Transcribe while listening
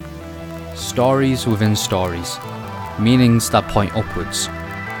Stories within stories, meanings that point upwards.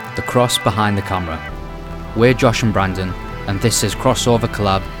 The cross behind the camera. We're Josh and Brandon, and this is Crossover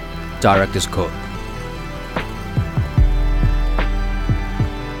Collab Director's Cut.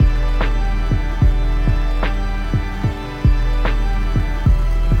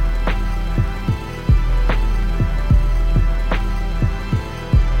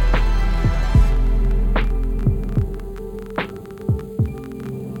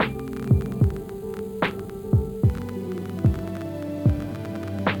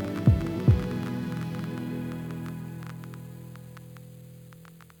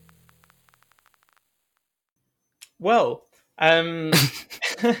 Well,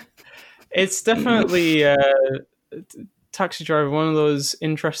 it's definitely Taxi Driver, one of those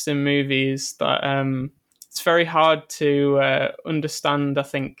interesting movies that it's very hard to understand, I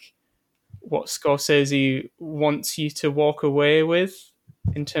think, what Scorsese wants you to walk away with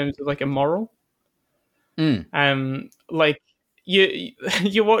in terms of like a moral. Like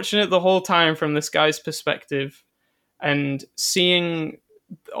you're watching it the whole time from this guy's perspective and seeing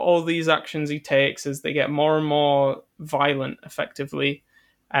all these actions he takes as they get more and more violent effectively.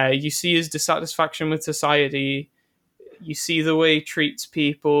 You see his dissatisfaction with society, you see the way he treats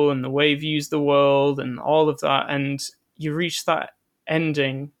people and the way he views the world and all of that, and you reach that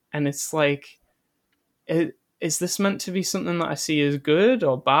ending and it's like, is this meant to be something that I see as good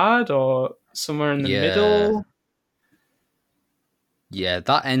or bad or somewhere in the middle? Yeah,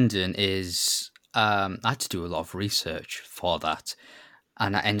 that ending is... I had to do a lot of research for that,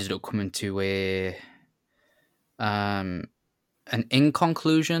 and I ended up coming to an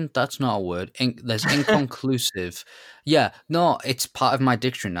inconclusion. That's not a word. There's inconclusive. Yeah, no, it's part of my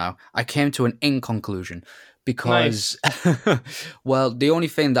dictionary now. I came to an inconclusion because, well, the only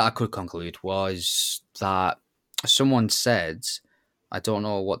thing that I could conclude was that someone said, I don't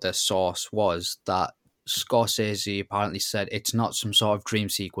know what their source was, that Scorsese apparently said it's not some sort of dream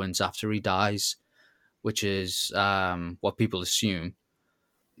sequence after he dies, which is what people assume.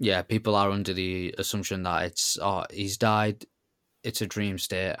 Yeah, people are under the assumption that it's he's died, it's a dream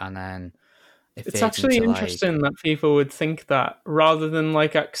state, and then it's actually into interesting that people would think that rather than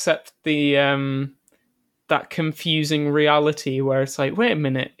like accept the that confusing reality where it's like, wait a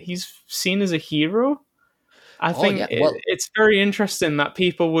minute, he's seen as a hero. I think it's very interesting that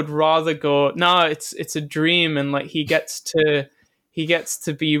people would rather go, no, it's a dream, and like he gets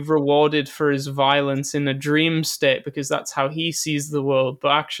to be rewarded for his violence in a dream state because that's how he sees the world.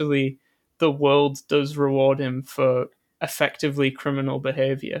 But actually, the world does reward him for effectively criminal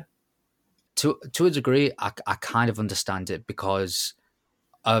behavior. To a degree, I kind of understand it because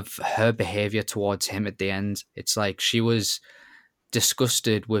of her behavior towards him at the end. It's like she was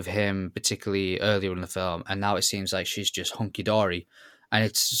disgusted with him, particularly earlier in the film, and now it seems like she's just hunky dory. And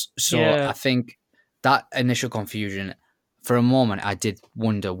it's so, yeah. I think that initial confusion, for a moment, I did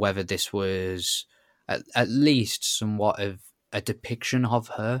wonder whether this was at least somewhat of a depiction of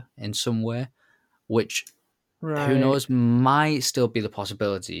her in some way, which who knows, might still be the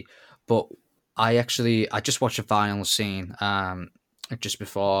possibility. But I just watched the final scene just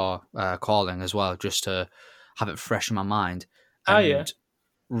before calling as well, just to have it fresh in my mind. And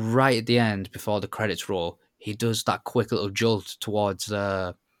right at the end, before the credits roll, he does that quick little jolt towards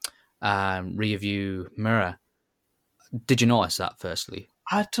the rear view mirror. Did you notice that, firstly?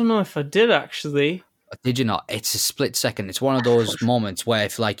 I don't know if I did, actually. Did you not? It's a split second. It's one of those moments where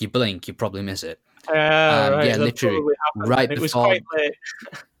if like you blink, you probably miss it. Right. Yeah, literally right before. It was quite late.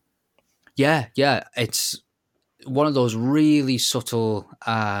 Yeah. It's one of those really subtle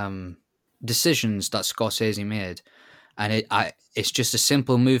decisions that Scorsese made, and it's just a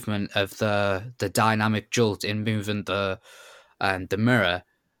simple movement of the dynamic jolt in moving the mirror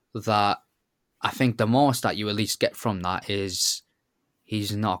that I think the most that you at least get from that is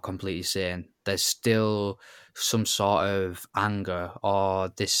he's not completely sane. There's still some sort of anger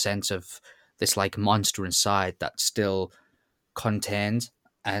or this sense of this like monster inside that's still contained.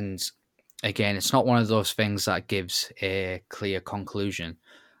 And again, it's not one of those things that gives a clear conclusion.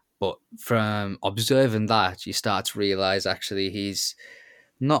 But from observing that, you start to realize actually he's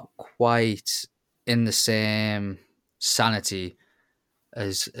not quite in the same sanity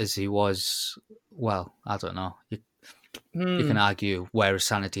as he was. Well, I don't know. You can argue where his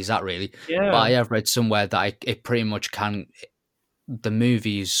sanity is at, really. Yeah. But I have read somewhere that it pretty much can. The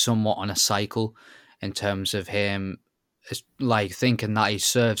movie is somewhat on a cycle in terms of him, like thinking that he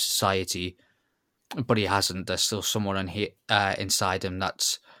serves society, but he hasn't. There's still someone inside him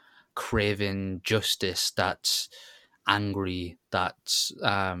that's craving justice, that's angry, that's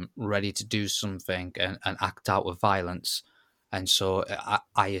ready to do something and act out with violence. and so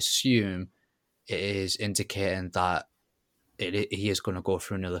I assume it is indicating that he is going to go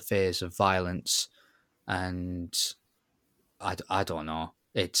through another phase of violence, and I don't know.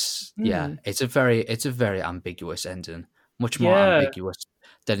 It's Hmm. it's a very ambiguous ending, much more Yeah. ambiguous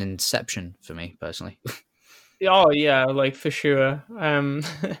than Inception for me personally. Oh yeah, like for sure.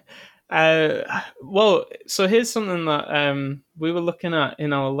 Well, so here's something that we were looking at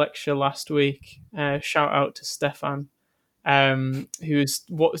in our lecture last week. Shout out to Stefan, who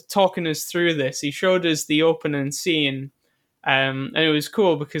was talking us through this. He showed us the opening scene, and it was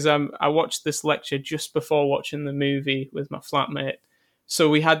cool because I watched this lecture just before watching the movie with my flatmate. So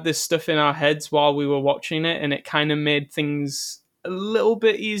we had this stuff in our heads while we were watching it, and it kind of made things a little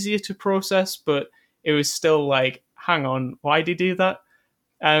bit easier to process, but it was still like, hang on, why did he do that?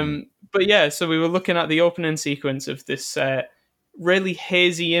 But yeah, so we were looking at the opening sequence of this really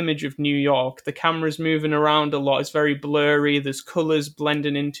hazy image of New York. The camera's moving around a lot. It's very blurry. There's colors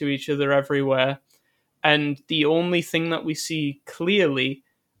blending into each other everywhere. And the only thing that we see clearly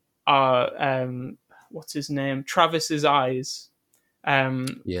are, what's his name? Travis's eyes.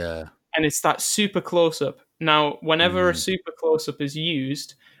 Yeah. And it's that super close up. Now, whenever a Mm. super close up is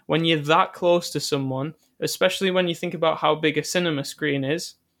used, when you're that close to someone, especially when you think about how big a cinema screen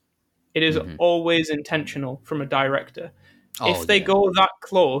is, it is Hmm. always intentional from a director. Oh If they yeah. go that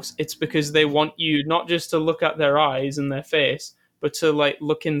close, it's because they want you not just to look at their eyes and their face, but to like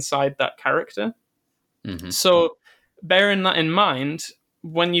look inside that character. Hmm. So, bearing that in mind,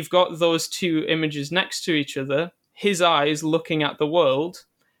 when you've got those two images next to each other, his eyes looking at the world,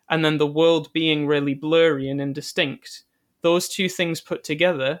 and then the world being really blurry and indistinct, those two things put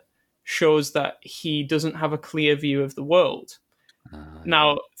together shows that he doesn't have a clear view of the world. Yeah.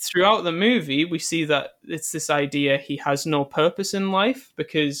 Now, throughout the movie, we see that it's this idea he has no purpose in life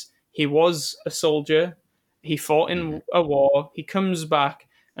because he was a soldier, he fought Hmm. in a war, he comes back,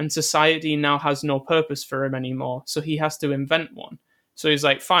 and society now has no purpose for him anymore. So he has to invent one. So he's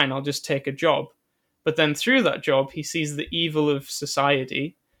like, fine, I'll just take a job. But then through that job, he sees the evil of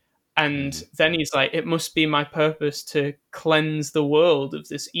society. And Hmm. then he's like, it must be my purpose to cleanse the world of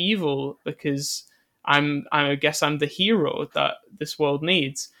this evil because I guess I'm the hero that this world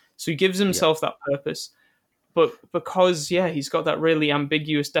needs. So he gives Yeah. himself that purpose. But because, yeah, he's got that really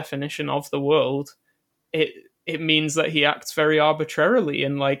ambiguous definition of the world, it it means that he acts very arbitrarily.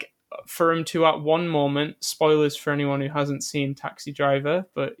 And like for him to at one moment, spoilers for anyone who hasn't seen Taxi Driver,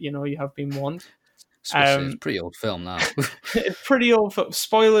 but you know, you have been warned. It's a Um, pretty old film now. pretty old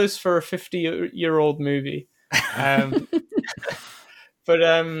spoilers for a 50-year-old movie. Um,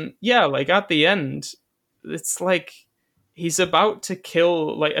 but yeah, like at the end, it's like he's about to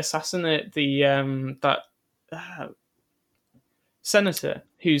kill, like assassinate the that uh, senator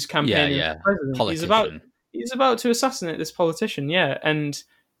who's Yeah, campaigning yeah. for president. Politician. He's about to assassinate this politician, yeah, and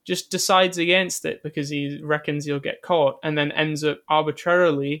just decides against it because he reckons he'll get caught, and then ends up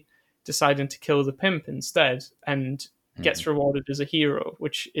arbitrarily deciding to kill the pimp instead, and Hmm. gets rewarded as a hero,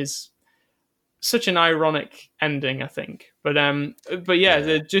 which is such an ironic ending, I think. But yeah,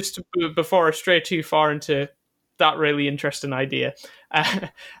 Yeah. just before I stray too far into that really interesting idea, uh,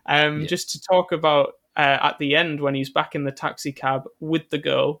 Yeah. just to talk about at the end when he's back in the taxi cab with the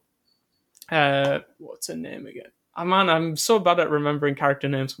girl. What's her name again? Oh, man, I'm so bad at remembering character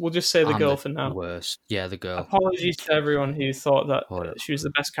names. We'll just say the I'm girl the for now. worst. Yeah, the girl. Apologies to everyone who thought that Hold up. she was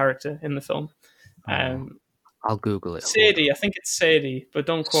the best character in the film. Oh, Um, I'll Google it. Hold Sadie, on. I think it's Sadie, but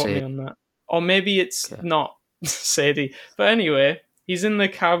don't quote Say me on that. Or maybe it's okay. not Sadie. But anyway, he's in the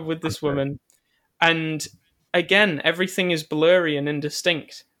cab with this Okay. woman, and again, everything is blurry and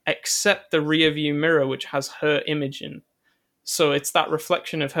indistinct except the rear view mirror, which has her image in. So it's that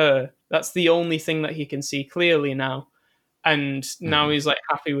reflection of her. That's the only thing that he can see clearly now. And now Hmm. he's like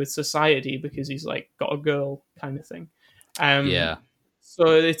happy with society because he's like got a girl kind of thing. Um, Yeah.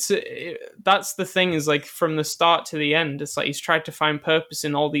 so that's the thing is like from the start to the end, it's like he's tried to find purpose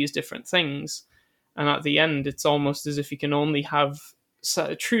in all these different things, and at the end, it's almost as if he can only have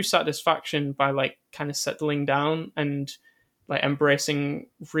true satisfaction by like kind of settling down and like embracing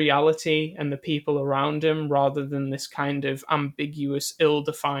reality and the people around him rather than this kind of ambiguous,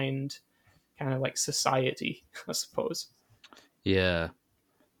 ill-defined kind of like society, I suppose. Yeah.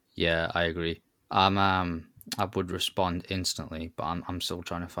 Yeah, I agree. I would respond instantly, but I'm still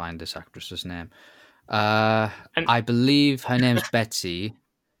trying to find this actress's name. And I believe her name's Betsy.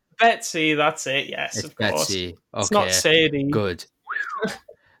 Betsy, that's it. Yes, It's of course. Betsy. It's not Okay, Sadie. good.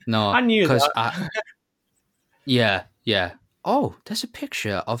 No, I knew because that. yeah, yeah. Oh, there's a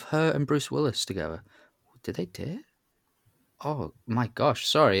picture of her and Bruce Willis together. Did they date? Oh my gosh,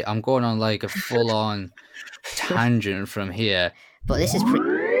 sorry, I'm going on like a full-on tangent from here. But this is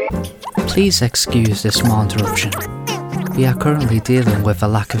pretty. Please excuse this small interruption. We are currently dealing with a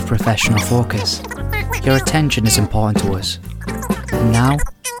lack of professional focus. Your attention is important to us. And now,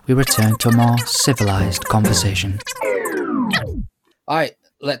 we return to a more civilized conversation. Alright,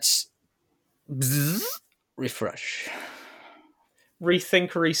 let's refresh.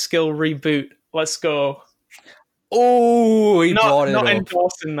 Rethink, reskill, reboot. Let's go. Oh, he brought it not up.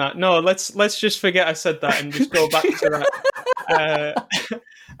 endorsing that. No, let's just forget I said that and just go back to that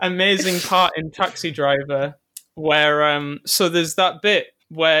amazing part in Taxi Driver where so there's that bit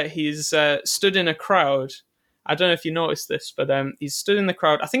where he's stood in a crowd. I don't know if you noticed this, but he's stood in the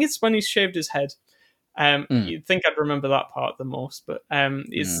crowd. I think it's when he's shaved his head. You'd think I'd remember that part the most, but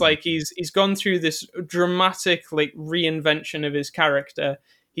it's like he's gone through this dramatic like reinvention of his character.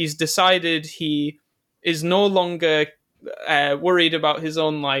 He's decided he is no longer worried about his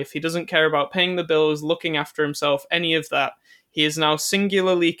own life. He doesn't care about paying the bills, looking after himself, any of that. He is now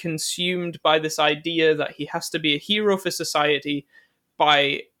singularly consumed by this idea that he has to be a hero for society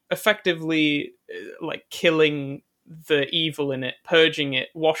by effectively like killing the evil in it, purging it,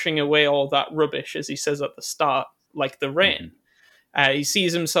 washing away all that rubbish, as he says at the start, like the rain. He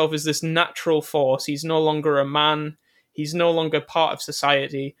sees himself as this natural force. He's no longer a man. He's no longer part of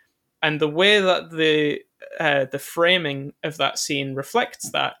society. And the way that the framing of that scene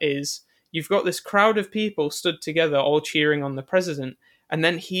reflects that is you've got this crowd of people stood together, all cheering on the president, and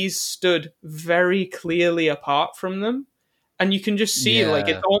then he's stood very clearly apart from them. And you can just see, like,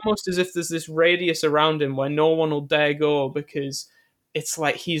 it's almost as if there's this radius around him where no one will dare go because it's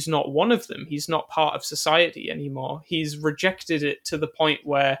like he's not one of them. He's not part of society anymore. He's rejected it to the point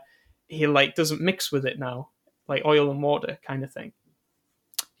where he, like, doesn't mix with it now, like oil and water kind of thing.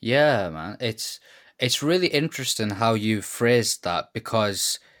 Yeah, man. It's really interesting how you phrased that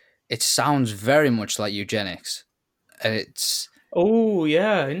because it sounds very much like eugenics. And it's... Oh,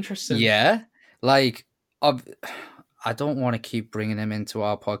 yeah, interesting. Yeah. Like, I don't want to keep bringing him into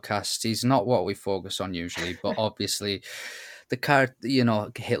our podcast. He's not what we focus on usually, but obviously the character, you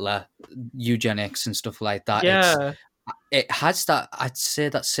know, Hitler, eugenics and stuff like that. Yeah. It has that, I'd say,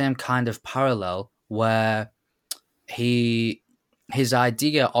 that same kind of parallel where his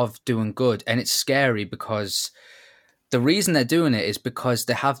idea of doing good, and it's scary because the reason they're doing it is because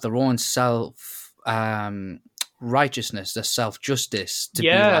they have their own self righteousness, their self justice to be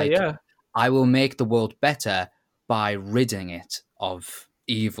like, I will make the world better by ridding it of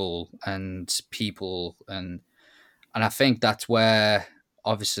evil and people, and I think that's where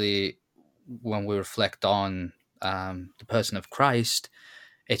obviously when we reflect on the person of Christ,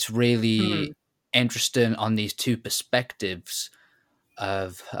 it's really interesting on these two perspectives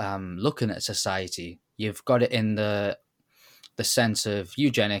of looking at society. You've got it in the sense of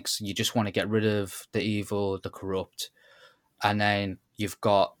eugenics, you just want to get rid of the evil, the corrupt, and then you've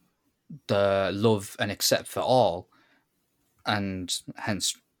got the love and accept for all, and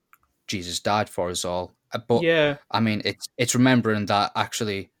hence Jesus died for us all. But yeah, I mean, it's remembering that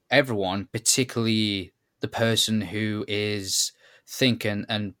actually everyone, particularly the person who is thinking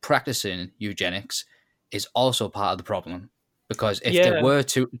and practicing eugenics, is also part of the problem. Because if they were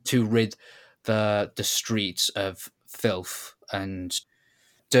to rid the streets of filth and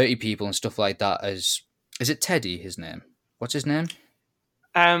dirty people and stuff like that, is it Teddy? His name? What's his name?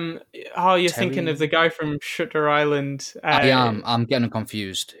 You're thinking of the guy from Shutter Island. I am. I'm getting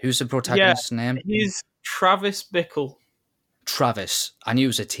confused. Who's the protagonist's name? He's Travis Bickle. Travis. I knew it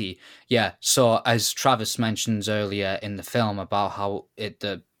was a T. Yeah. So as Travis mentions earlier in the film about how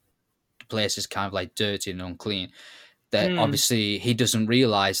the place is kind of like dirty and unclean, that obviously he doesn't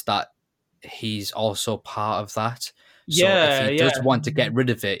realize that he's also part of that. So if he does want to get rid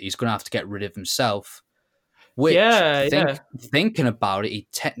of it, he's going to have to get rid of himself. Which, thinking about it, he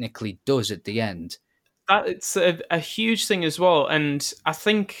technically does at the end. It's a huge thing as well, and I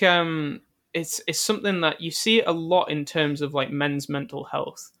think it's something that you see a lot in terms of like men's mental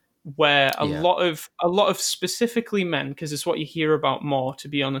health, where a lot of specifically men, because it's what you hear about more, to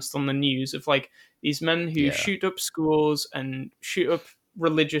be honest, on the news, of like these men who shoot up schools and shoot up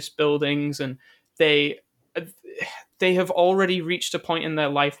religious buildings, and they have already reached a point in their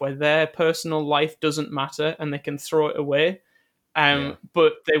life where their personal life doesn't matter and they can throw it away.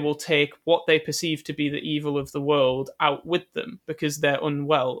 But they will take what they perceive to be the evil of the world out with them because they're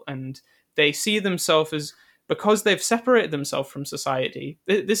unwell, and they see themselves as, because they've separated themselves from society.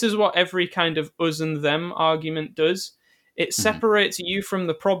 This is what every kind of us and them argument does. It separates you from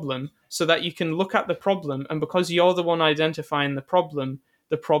the problem so that you can look at the problem, and because you're the one identifying the problem,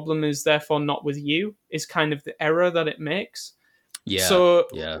 the problem is therefore not with you, is kind of the error that it makes. Yeah, So,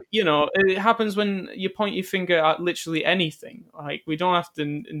 yeah. it happens when you point your finger at literally anything. Like, we don't have to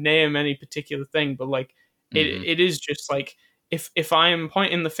name any particular thing, but like, Hmm. it is just like, if I am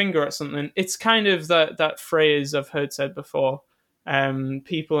pointing the finger at something, it's kind of that phrase I've heard said before.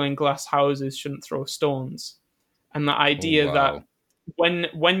 People in glass houses shouldn't throw stones, and the Oh, idea that wow.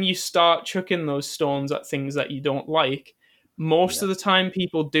 when you start chucking those stones at things that you don't like, most Yeah, of the time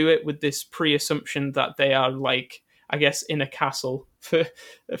people do it with this pre-assumption that they are, like, I guess, in a castle, to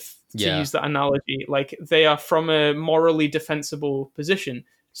yeah. use that analogy. Like, they are from a morally defensible position.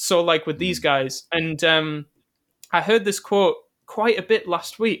 So, like, with these Mm. guys, and I heard this quote quite a bit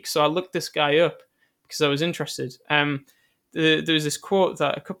last week, so I looked this guy up because I was interested. There was this quote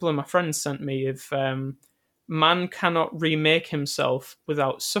that a couple of my friends sent me of, man cannot remake himself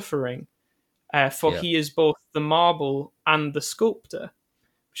without suffering, for Yeah, he is both the marble and the sculptor,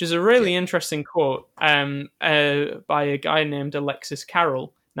 which is a yeah. really interesting quote, by a guy named Alexis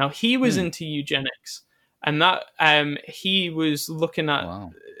Carrel. Now, he was Hmm. into eugenics, and that he was looking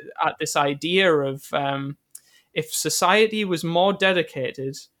Wow. at this idea of, if society was more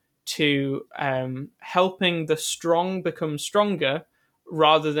dedicated to helping the strong become stronger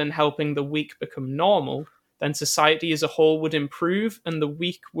rather than helping the weak become normal, then society as a whole would improve and the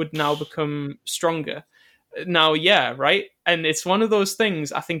weak would now become stronger. Now, yeah, right? And it's one of those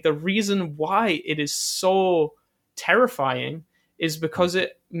things. I think the reason why it is so terrifying is because Mhm.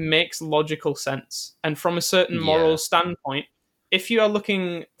 it makes logical sense. And from a certain moral Yeah, standpoint, if you are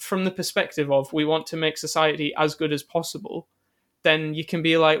looking from the perspective of, we want to make society as good as possible, then you can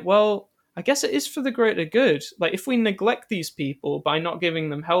be like, well, I guess it is for the greater good. Like, if we neglect these people by not giving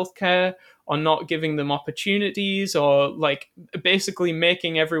them healthcare or not giving them opportunities, or like basically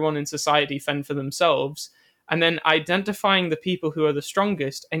making everyone in society fend for themselves, and then identifying the people who are the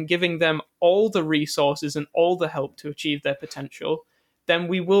strongest and giving them all the resources and all the help to achieve their potential, then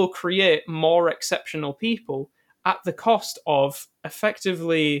we will create more exceptional people at the cost of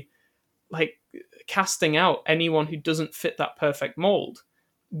effectively, like, casting out anyone who doesn't fit that perfect mold,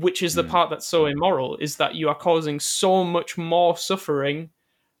 which is the mm. part that's so immoral, is that you are causing so much more suffering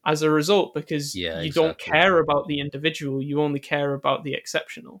as a result, because Yeah, you don't exactly. care about the individual, you only care about the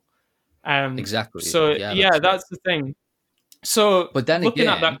exceptional. Exactly. So Yeah, yeah, that's it. that's the thing. So But then looking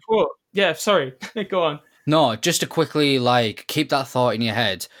at that again, quote, yeah, sorry, go on. no, just to quickly like keep that thought in your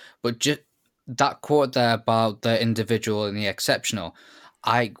head, but just that quote there about the individual and the exceptional,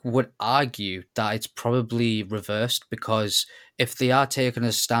 I would argue that it's probably reversed, because if they are taking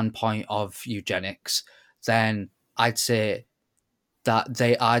a standpoint of eugenics, then I'd say that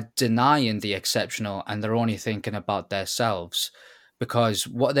they are denying the exceptional and they're only thinking about themselves, because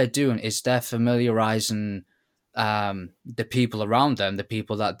what they're doing is they're familiarizing the people around them, the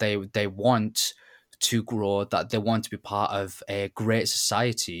people that they want to grow, that they want to be part of a great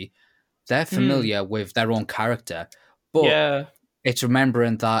society. They're Hmm. familiar with their own character, but Yeah. it's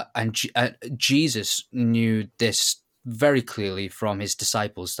remembering that, and Jesus knew this very clearly from his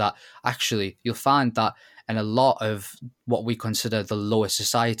disciples, that actually you'll find that in a lot of what we consider the lower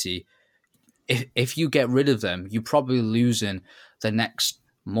society, if you get rid of them, you're probably losing the next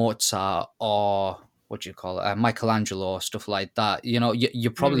Mozart, or what do you call it, Michelangelo, or stuff like that.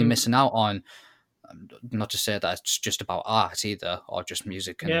 You're probably Hmm. missing out on, not to say that it's just about art either, or just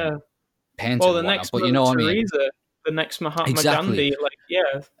music and Yeah. Well, painting the and whatnot, next but you Mother know what I mean. Teresa, the next Mahatma Exactly. Gandhi, like,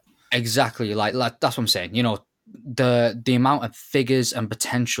 yeah. Exactly, like that's what I'm saying. The amount of figures and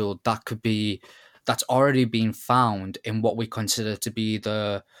potential that could be, that's already been found in what we consider to be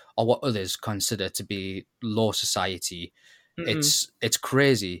or what others consider to be low society. Mm-mm. It's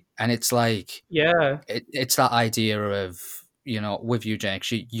crazy, and it's like Yeah. it's that idea of, with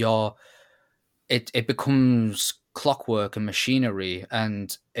eugenics, it becomes clockwork and machinery,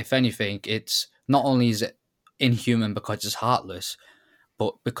 and if anything, it's not only is it inhuman because it's heartless,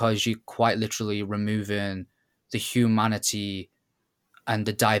 but because you quite literally removing the humanity and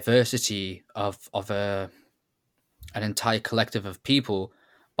the diversity of an entire collective of people,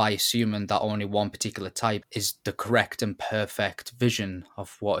 by assuming that only one particular type is the correct and perfect vision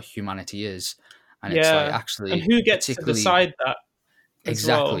of what humanity is. And it's like, Yeah. And actually, who gets to particularly, decide that as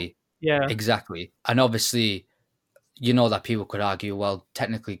well? exactly, Yeah. exactly. And obviously, that people could argue, well,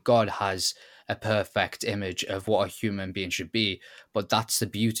 technically God has a perfect image of what a human being should be, but that's the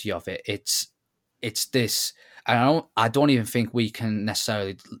beauty of it. It's this, and I don't even think we can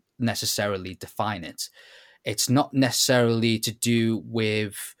necessarily define it. It's not necessarily to do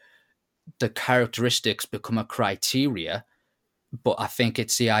with the characteristics become a criteria. but I think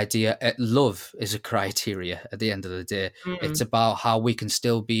it's the idea. Love is a criteria at the end of the day. It's Mm, about how we can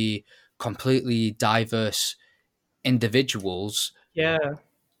still be completely diverse individuals, yeah.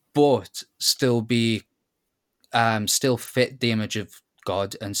 but still be still fit the image of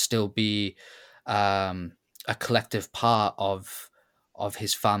God and still be a collective part of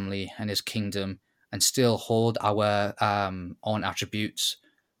His family and His kingdom, and still hold our own attributes.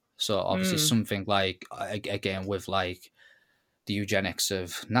 So obviously, Mm, something like again with like the eugenics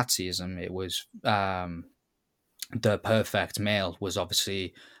of Nazism, it was the perfect male was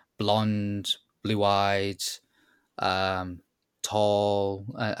obviously blonde, blue eyed, um, tall,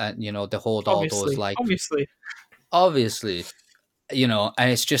 and they hold all those obviously, like obviously. obviously,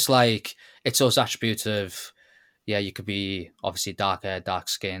 and it's just like it's those attributes of yeah, you could be obviously dark hair, dark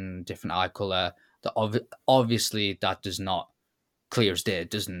skin, different eye color. That obviously that does not clear as day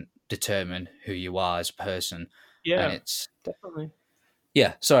doesn't determine who you are as a person, and Yeah, it's definitely.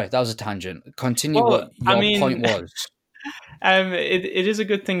 yeah. Sorry, that was a tangent. Continue what Well, I your point mean, was. it is a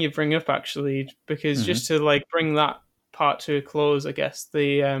good thing you bring up actually, because Hmm. just to like bring that part to a close, I guess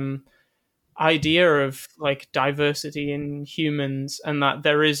the idea of like diversity in humans, and that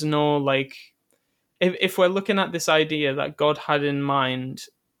there is no like, if we're looking at this idea that God had in mind,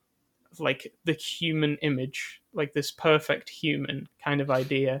 like the human image, like this perfect human kind of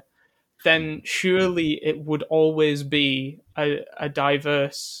idea, then surely it would always be a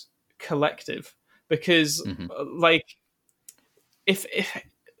diverse collective, because Hmm. like if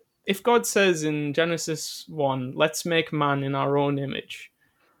if God says in Genesis 1, let's make man in our own image,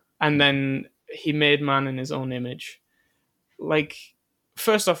 and then he made man in his own image, like,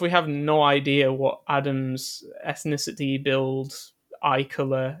 first off, we have no idea what Adam's ethnicity, build, eye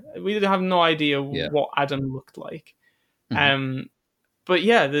color. We have no idea Yeah. what Adam looked like. Hmm. Um, but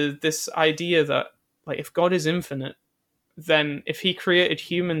yeah, this idea that like if God is infinite, then if he created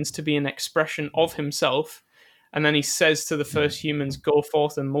humans to be an expression of himself, and then he says to the first humans, go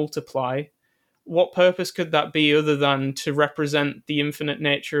forth and multiply, what purpose could that be other than to represent the infinite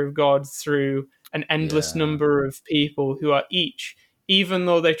nature of God through an endless Yeah. number of people who are each, even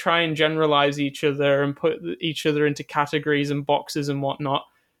though they try and generalize each other and put each other into categories and boxes and whatnot,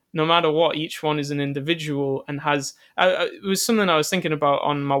 no matter what, each one is an individual and has. It was something I was thinking about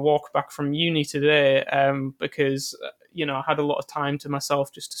on my walk back from uni today, because I had a lot of time to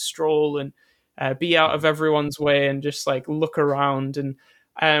myself just to stroll and be out of everyone's way and just like look around. And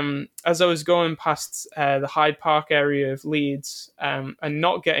as I was going past the Hyde Park area of Leeds, and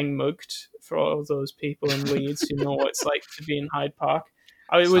not getting mugged, for all those people in Leeds who know what it's like to be in Hyde Park.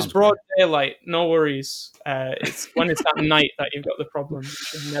 It was Sounds broad great. daylight, no worries. It's when it's at night that you've got the problem. You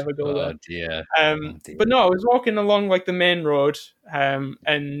should never go Oh there. dear. Oh But dear. no, I was walking along like the main road,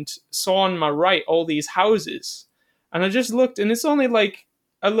 and saw on my right all these houses, and I just looked, and it's only like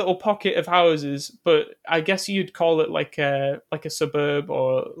a little pocket of houses, but I guess you'd call it like a suburb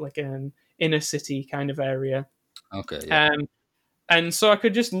or like an inner city kind of area. Okay. Yeah. Um, and so I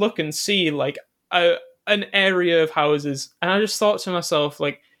could just look and see like a, an area of houses, and I just thought to myself,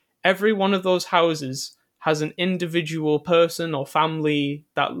 like, every one of those houses has an individual person or family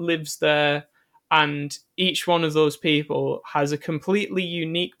that lives there, and each one of those people has a completely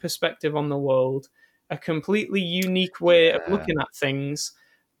unique perspective on the world, a completely unique way of Yeah. looking at things,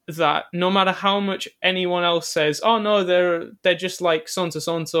 that no matter how much anyone else says, oh no, they're just like so and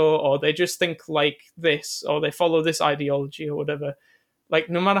so and so, or they just think like this, or they follow this ideology or whatever, like,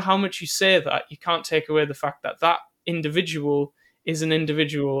 no matter how much you say that, you can't take away the fact that that individual is an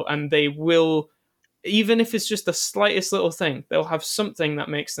individual, and they will, even if it's just the slightest little thing, they'll have something that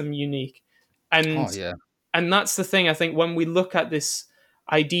makes them unique. Oh and yeah. and that's the thing, I think, when we look at this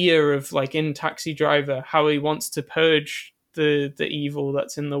idea of like in Taxi Driver, how he wants to purge the evil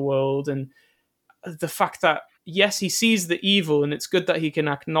that's in the world, and the fact that yes, he sees the evil, and it's good that he can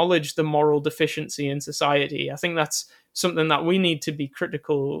acknowledge the moral deficiency in society. I think that's something that we need to be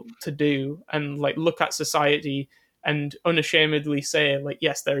critical to do, and like look at society and unashamedly say like,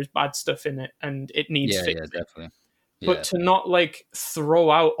 yes, there is bad stuff in it and it needs Yeah. Yeah. fixing, Definitely. but Yeah. to not like throw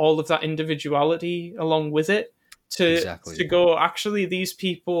out all of that individuality along with it, to Exactly. to go, actually, these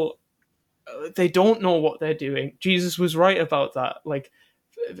people, they don't know what they're doing. Jesus was right about that. Like,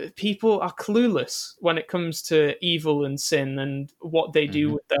 people are clueless when it comes to evil and sin and what they do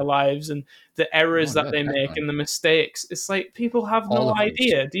Hmm. with their lives and the errors Oh that yeah. they make Definitely. and the mistakes. It's like people have All no of us.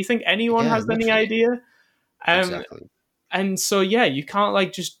 idea. Do you think anyone Yeah. has any Literally. idea? Um, Exactly. and so, yeah, you can't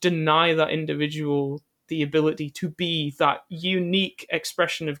like just deny that individual the ability to be that unique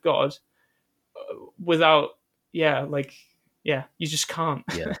expression of God without, yeah, like, yeah, you just can't.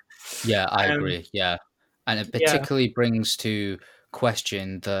 Yeah. Yeah. I um, agree. Yeah. and it Yeah. particularly brings to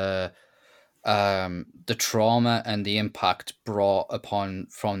question the trauma and the impact brought upon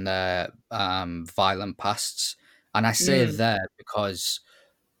from their violent pasts. And I say Mm. there because,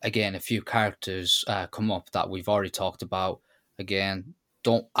 again, a few characters come up that we've already talked about. Again,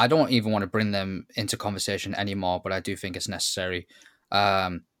 I don't even want to bring them into conversation anymore, but I do think it's necessary.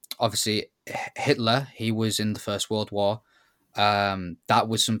 Obviously, Hitler, he was in the First World War. That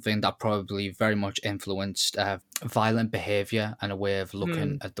was something that probably very much influenced violent behavior and a way of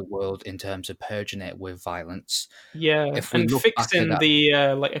looking Mm. at the world in terms of purging it with violence. Yeah, If we and look back at fixing that,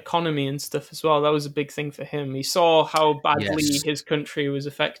 the like economy and stuff as well. That was a big thing for him. He saw how badly yes, his country was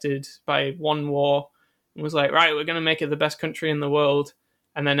affected by one war, and was like, "Right, we're going to make it the best country in the world,"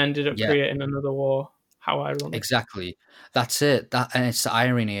 and then ended up yeah, creating another war. How ironic. exactly. That's it. That and it's the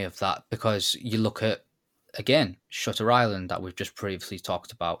irony of that because you look at again Shutter Island that we've just previously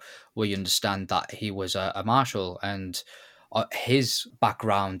talked about, where you understand that he was a marshal and his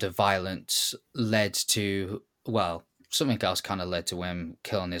background of violence led to something else kind of led to him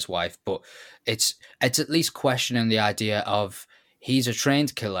killing his wife, but it's at least questioning the idea of he's a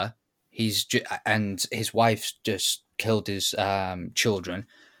trained killer, and his wife's just killed his children,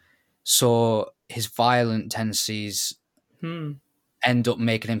 so his violent tendencies Hmm. end up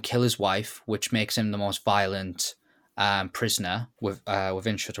making him kill his wife, which makes him the most violent prisoner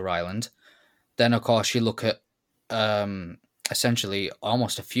within Shutter Island. Then, of course, you look at um, essentially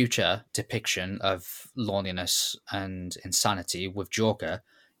almost a future depiction of loneliness and insanity with Joker.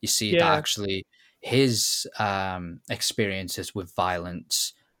 You see that Yeah. actually his experiences with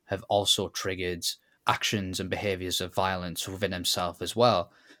violence have also triggered actions and behaviors of violence within himself as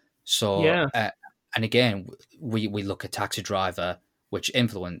well. So, Yeah. and again, we look at Taxi Driver, which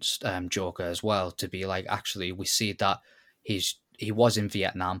influenced Joker as well. To be like, actually, we see that he was in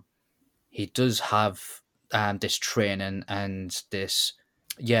Vietnam. He does have this training and this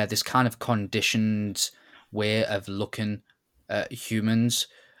kind of conditioned way of looking at humans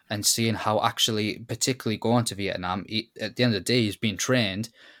and seeing how actually, particularly going to Vietnam, at the end of the day, he's been trained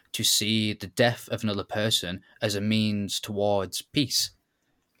to see the death of another person as a means towards peace.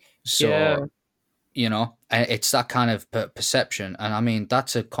 Yeah. So it's that kind of perception, and I mean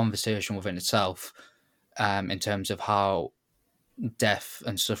that's a conversation within itself, in terms of how death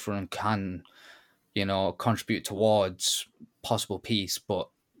and suffering can contribute towards possible peace. But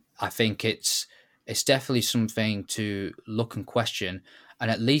I think it's definitely something to look and question, and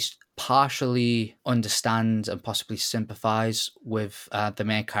at least partially understand and possibly sympathize with the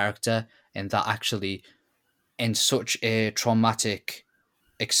main character, in that actually in such a traumatic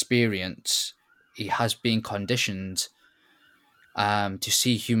experience he has been conditioned to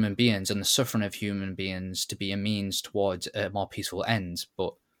see human beings and the suffering of human beings to be a means towards a more peaceful end.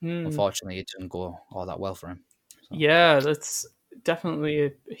 But Hmm. unfortunately, it didn't go all that well for him. So. Yeah. That's definitely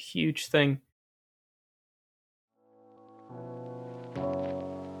a huge thing.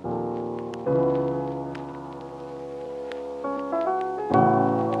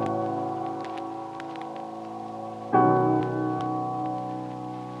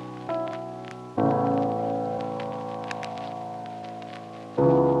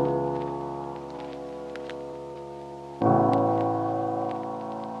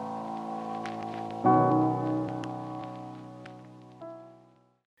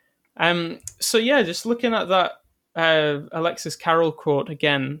 So yeah, just looking at that Alexis Carroll quote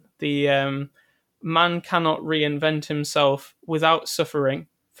again, the man cannot reinvent himself without suffering,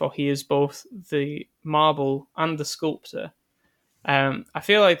 for he is both the marble and the sculptor. I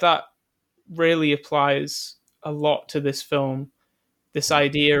feel like that really applies a lot to this film. This Mm.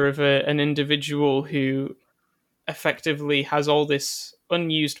 idea of an individual who effectively has all this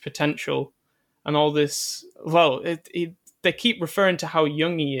unused potential and all this. Well, they keep referring to how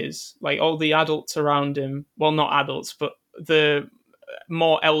young he is. Like all the adults around him. Well, not adults, but the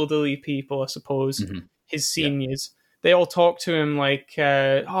more elderly people, I suppose, Mhm. his Yeah. seniors. They all talk to him like,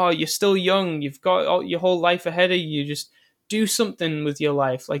 "Oh, you're still young. You've got all, your whole life ahead of you. Just do something with your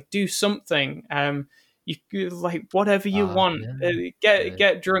life. Like, do something. Like whatever you want. Yeah. Yeah.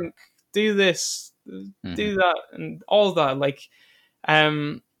 Get drunk. Do this. Mhm. Do that, and all that. Like,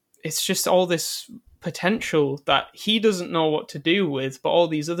 um, it's just all this potential that he doesn't know what to do with, but all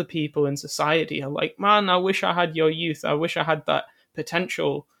these other people in society are like, man, I wish I had your youth. I wish I had that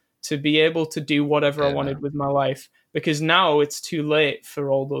potential to be able to do whatever I Yeah. wanted with my life. Because now it's too late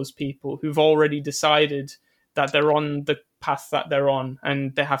for all those people who've already decided that they're on the path that they're on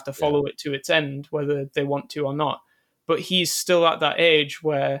and they have to Yeah. follow it to its end, whether they want to or not. But he's still at that age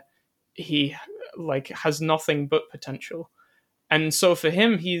where he like has nothing but potential. And so for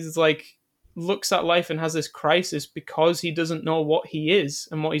him, he's like looks at life and has this crisis because he doesn't know what he is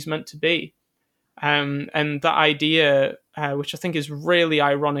and what he's meant to be. And that idea, which I think is really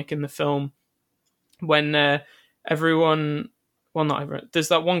ironic in the film, when everyone, well, not everyone, there's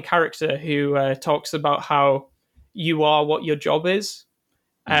that one character who talks about how you are what your job is,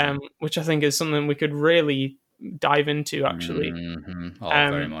 which I think is something we could really dive into, actually. Mm-hmm. Oh,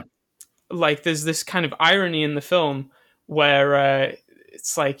 very Um, much. like, there's this kind of irony in the film where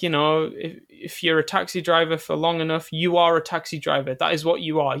it's like, if you're a taxi driver for long enough, you are a taxi driver. That is what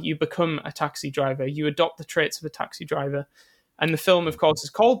you are. You become a taxi driver. You adopt the traits of a taxi driver. And the film, of course, is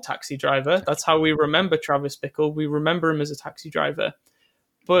called Taxi Driver. That's how we remember Travis Bickle. We remember him as a taxi driver.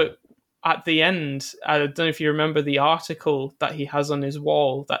 But at the end, I don't know if you remember the article that he has on his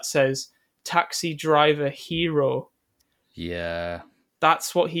wall that says taxi driver hero. Yeah.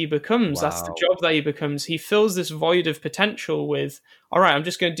 That's what he becomes. Wow. That's the job that he becomes. He fills this void of potential with, all right, I'm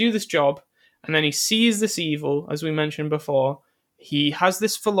just going to do this job. And then he sees this evil, as we mentioned before. He has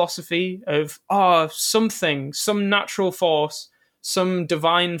this philosophy of, something, some natural force, some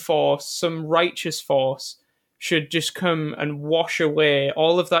divine force, some righteous force should just come and wash away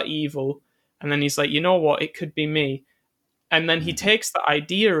all of that evil. And then he's like, you know what? It could be me. And then he takes the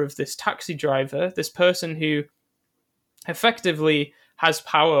idea of this taxi driver, this person who effectively has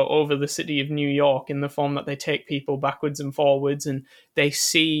power over the city of New York in the form that they take people backwards and forwards, and they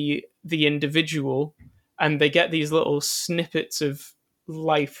see the individual, and they get these little snippets of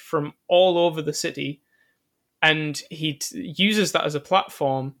life from all over the city. And he uses that as a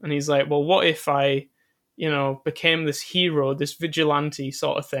platform, and he's like, well, what if I, became this hero, this vigilante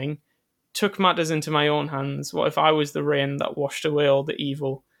sort of thing, took matters into my own hands? What if I was the rain that washed away all the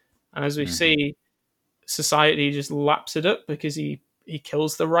evil? And as we see, society just laps it up because he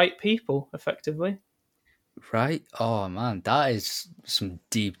kills the right people, effectively. Right? Oh, man, that is some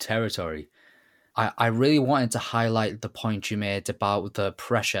deep territory. I really wanted to highlight the point you made about the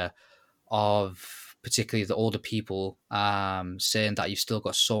pressure of particularly the older people saying that you've still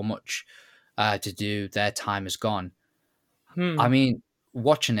got so much to do, their time is gone. I mean,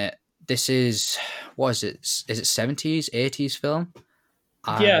 watching it, this is, what is it? Is it 70s, 80s film?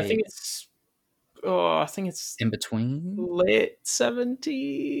 Yeah, I think it's in between. Late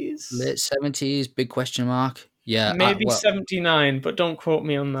 70s. Late 70s, big question mark. Yeah. Maybe 79, but don't quote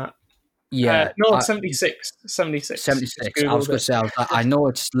me on that. Yeah. No, 76. 76. 76. I was going to say, I know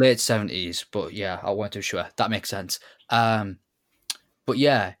it's late 70s, but yeah, I wasn't too sure. That makes sense. But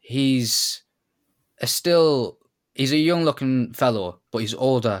yeah, he's a young looking fellow, but he's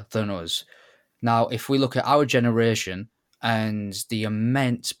older than us. Now, if we look at our generation and the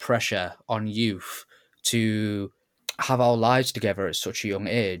immense pressure on youth to have our lives together at such a young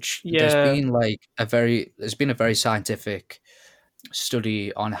age, there's been a very scientific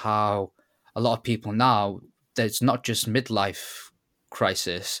study on how a lot of people now, there's not just midlife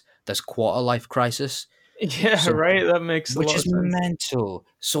crisis, there's quarter life crisis. Yeah, right. That makes a lot of sense. Which is mental.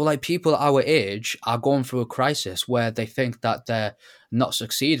 So, like, people our age are going through a crisis where they think that they're not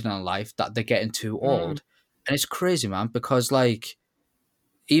succeeding in life, that they're getting too old. And it's crazy, man, because, like,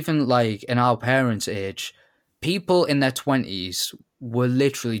 even, like, in our parents' age, people in their 20s were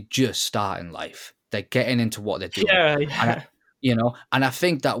literally just starting life. They're getting into what they're doing. Yeah. And I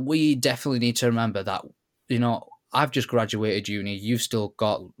think that we definitely need to remember that, I've just graduated uni. You've still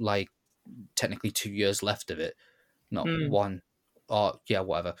got, like, technically 2 years left of it, not one, or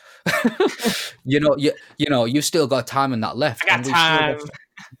whatever. You've still got time in that left. I got time.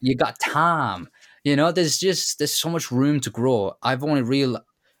 You got time. There's so much room to grow. I've only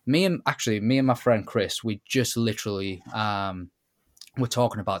me and my friend Chris, we just literally were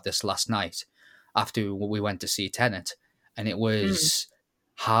talking about this last night after we went to see Tenet, and it was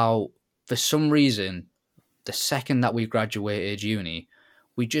how, for some reason, the second that we graduated uni,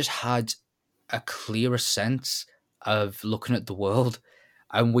 we just had a clearer sense of looking at the world,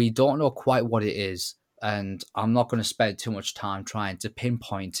 and we don't know quite what it is. And I'm not going to spend too much time trying to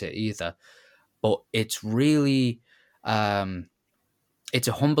pinpoint it either, but it's really, it's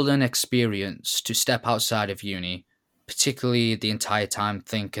a humbling experience to step outside of uni, particularly the entire time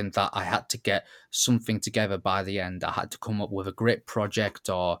thinking that I had to get something together by the end. I had to come up with a great project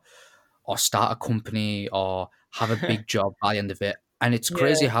or start a company or have a big job by the end of it. And it's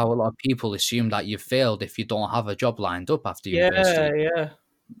crazy how a lot of people assume that you've failed if you don't have a job lined up after university. Yeah.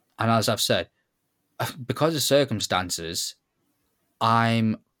 And as I've said, because of circumstances,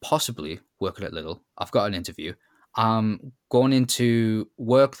 I'm possibly working at Lidl. I've got an interview. I'm going into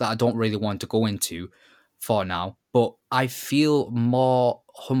work that I don't really want to go into for now, but I feel more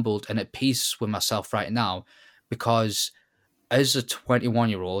humbled and at peace with myself right now because as a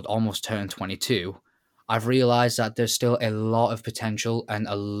 21-year-old, almost turned 22, I've realized that there's still a lot of potential and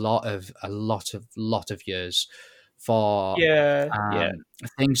a lot of years for Yeah, yeah. um,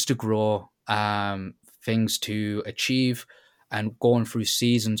 things to grow, things to achieve, and going through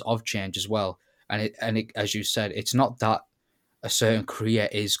seasons of change as well. And as you said, it's not that a certain career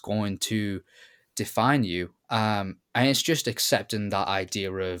is going to define you. And it's just accepting that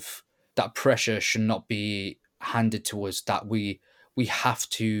idea of that pressure should not be handed to us, that we have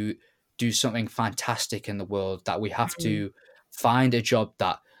to do something fantastic in the world, that we have Mm. to find a job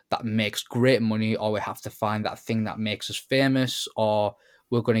that makes great money, or we have to find that thing that makes us famous, or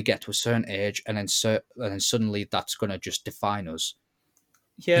we're going to get to a certain age and then suddenly that's going to just define us.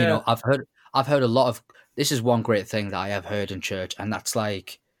 You Yeah. know, I've heard a lot of, this is one great thing that I have heard in church, and that's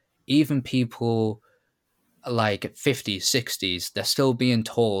like, even people like 50s, 60s, they're still being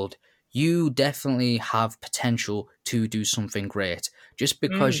told you definitely have potential to do something great. Just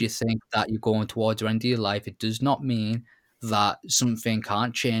because Mm. you think that you're going towards the end of your life, it does not mean that something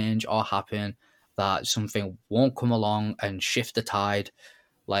can't change or happen, that something won't come along and shift the tide.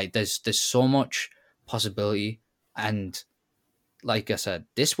 Like there's so much possibility. And like I said,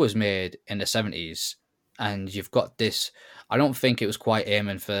 this was made in the 70s, and you've got this. I don't think it was quite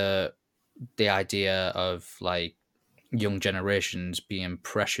aiming for the idea of like young generations being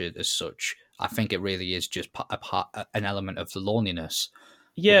pressured as such. I think it really is just an element of the loneliness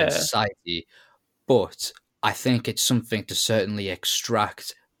within Yeah. society. But I think it's something to certainly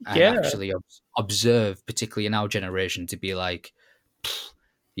extract and Yeah. actually observe, particularly in our generation, to be like,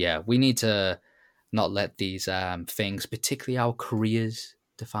 yeah, we need to not let these things, particularly our careers,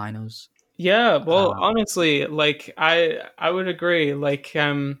 define us. Yeah, well, Um, honestly, like I would agree. Like,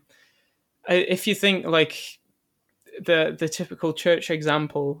 if you think like the typical church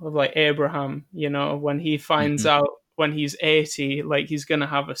example of like Abraham, you know, when he finds mhm. out when he's 80, like he's gonna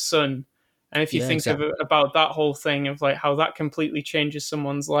have a son, and if you Yeah, think of it, exactly. about that whole thing of like how that completely changes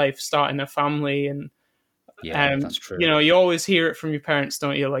someone's life, starting a family, and Yeah, that's you true. know, you always hear it from your parents,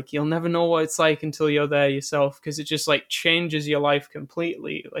 don't you? Like, you'll never know what it's like until you're there yourself, because it just like changes your life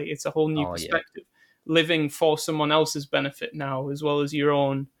completely. Like, it's a whole new Oh yeah. perspective, living for someone else's benefit now as well as your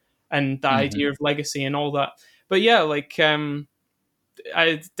own, and the Hmm. idea of legacy and all that. But yeah, like,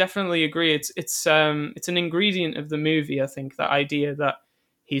 I definitely agree. It's an ingredient of the movie. I think that idea that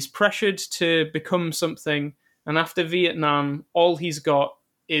he's pressured to become something, and after Vietnam, all he's got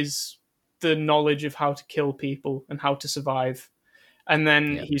is the knowledge of how to kill people and how to survive. And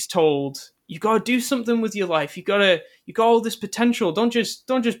then Yeah. he's told, "You got to do something with your life. You got all this potential. Don't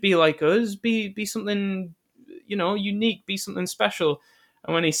just be like us. Be something, you know, unique. Be something special."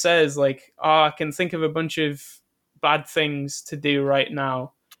 And when he says like, "Oh, I can think of a bunch of bad things to do right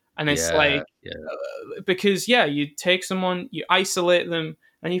now," and it's Yeah. like, Yeah. because yeah, you take someone, you isolate them,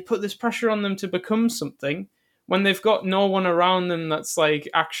 and you put this pressure on them to become something when they've got no one around them that's like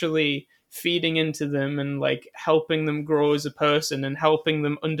actually feeding into them and like helping them grow as a person and helping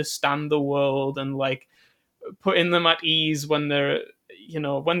them understand the world and like putting them at ease when they're, you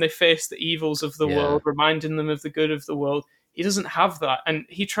know, when they face the evils of the Yeah. world, reminding them of the good of the world. He doesn't have that, and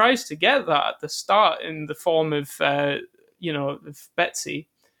he tries to get that at the start in the form of you know, of Betsy,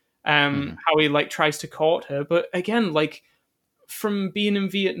 Hmm. how he like tries to court her. But again, like, from being in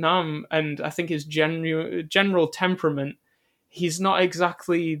Vietnam and I think his general temperament, he's not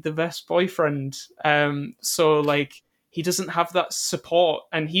exactly the best boyfriend. So like, he doesn't have that support,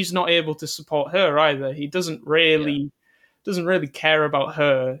 and he's not able to support her either. He Yeah. doesn't really care about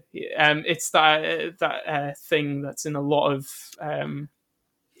her. It's that thing that's in a lot of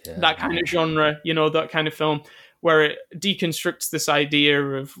Yeah. that kind of genre, you know, that kind of film where it deconstructs this idea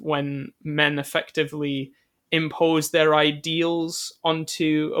of when men effectively impose their ideals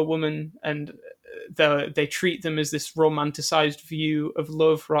onto a woman, and they treat them as this romanticized view of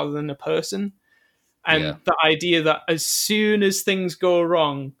love rather than a person. Yeah. And the idea that as soon as things go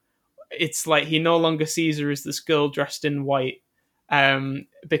wrong, it's like he no longer sees her as this girl dressed in white,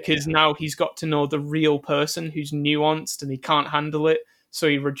 because Yeah. now he's got to know the real person who's nuanced, and he can't handle it, so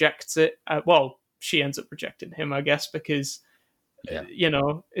he rejects it. Well, she ends up rejecting him, I guess, because Yeah. you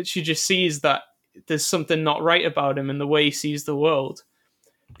know, she just sees that there's something not right about him and the way he sees the world.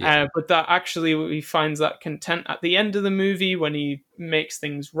 Yeah. But that actually, he finds that content at the end of the movie when he makes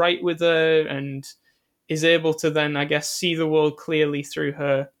things right with her and is able to then, I guess, see the world clearly through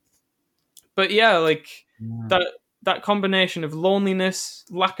her. But yeah, like, Mm. that that combination of loneliness,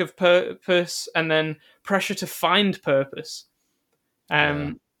 lack of purpose, and then pressure to find purpose.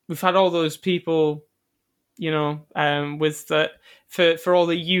 Yeah. We've had all those people, with that for all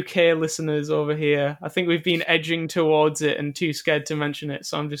the UK listeners over here. I think we've been edging towards it and too scared to mention it,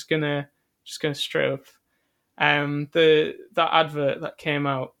 so I'm just gonna straight up. That advert that came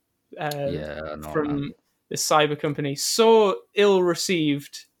out Yeah, no, man. from this cyber company, so ill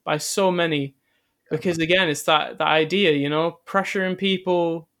received by so many, because again, it's that idea, pressuring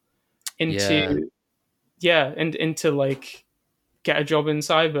people Yeah, into and into like get a job in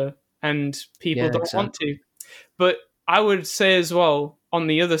cyber, and people yeah, don't want exactly. to. But I would say as well, on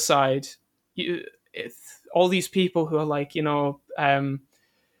the other side, all these people who are like,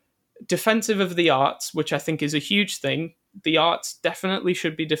 defensive of the arts, which I think is a huge thing. The arts definitely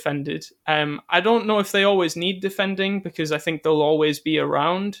should be defended. I don't know if they always need defending, because I think they'll always be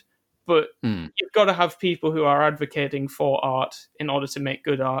around. But Hmm. you've got to have people who are advocating for art in order to make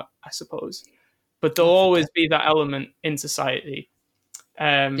good art, I suppose. But there'll Oh, for always that. be that element in society.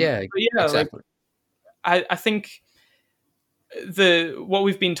 Yeah, But yeah, like exactly. I think what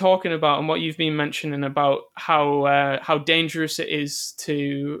we've been talking about and what you've been mentioning about how dangerous it is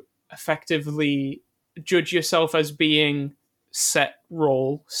to effectively judge yourself as being set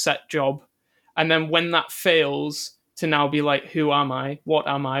role, set job, and then when that fails, to now be like, who am I? What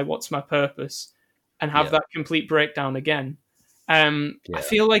am I? What's my purpose? And have Yeah, that complete breakdown again. I yeah.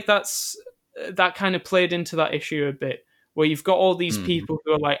 feel like that kind of played into that issue a bit, where you've got all these Hmm. people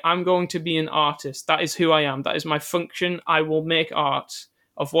who are like, I'm going to be an artist. That is who I am. That is my function. I will make art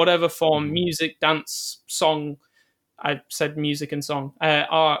of whatever form: Hmm. music, dance, song. I said music and song,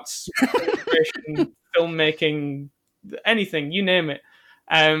 arts, illustration, filmmaking, anything, you name it.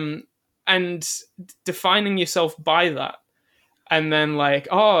 Um, and defining yourself by that. And then, like,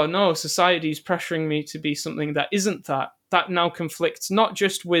 oh no, society's pressuring me to be something that isn't that. That now conflicts not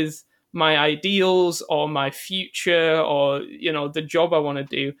just with my ideals or my future or, the job I want to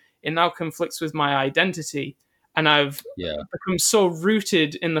do. It now conflicts with my identity. And I've Yeah, become so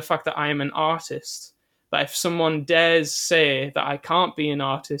rooted in the fact that I am an artist that if someone dares say that I can't be an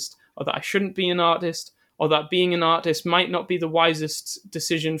artist, or that I shouldn't be an artist, or that being an artist might not be the wisest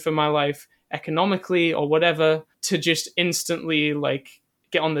decision for my life economically or whatever, to just instantly like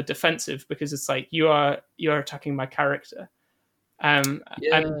get on the defensive, because it's like you're attacking my character. And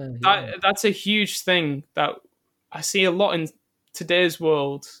yeah, yeah. that's a huge thing that I see a lot in today's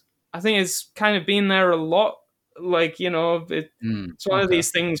world. I think it's kind of been there a lot. Like, Hmm. it's one of Okay.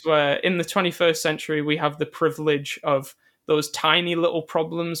 these things where in the 21st century we have the privilege of those tiny little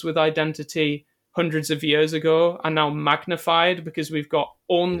problems with identity hundreds of years ago are now magnified because we've got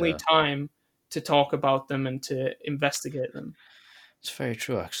only Yeah. time to talk about them and to investigate them. It's very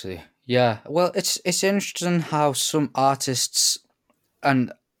true, actually. Yeah. Well, it's interesting how some artists,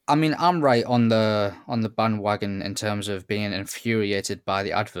 and I mean, I'm right on the bandwagon in terms of being infuriated by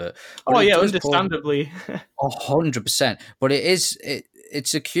the advert, but Oh it yeah, does pose understandably. 100%. But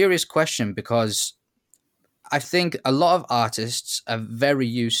it's a curious question because I think a lot of artists are very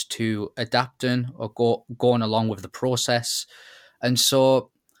used to adapting or going along with the process, and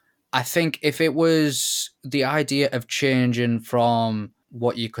so I think if it was the idea of changing from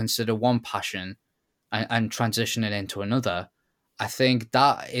what you consider one passion and transitioning into another, I think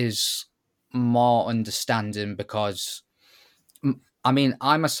that is more understanding because I mean,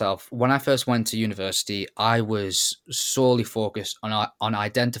 I myself, when I first went to university, I was solely focused on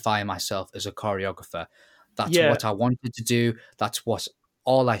identifying myself as a choreographer. That's Yeah. what I wanted to do. That's what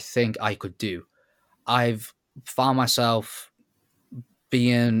all I think I could do. I've found myself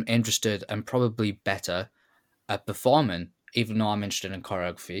being interested and probably better at performing, even though I'm interested in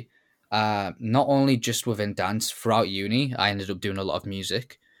choreography. Not only just within dance, throughout uni, I ended up doing a lot of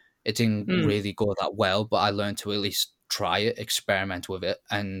music. It didn't Mm. really go that well, but I learned to at least try it, experiment with it,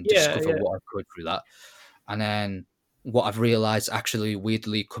 and Yeah, discover yeah. what I could through that. And then what I've realized actually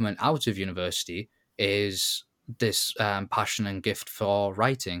weirdly coming out of university is this passion and gift for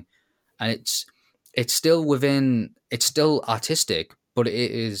writing. And it's still artistic, but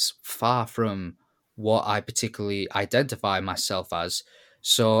it is far from what I particularly identify myself as.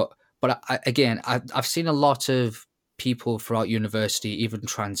 So, but I've seen a lot of people throughout university even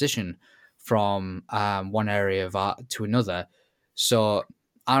transition from one area of art to another. So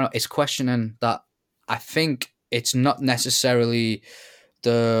I don't know. It's questioning that. I think it's not necessarily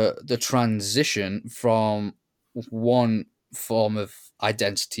the transition from one form of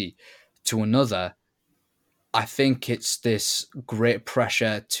identity to another. I think it's this great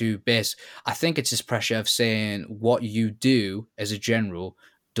pressure to base. I think it's this pressure of saying what you do as a general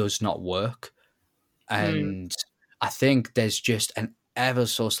does not work. Mm. And I think there's just an ever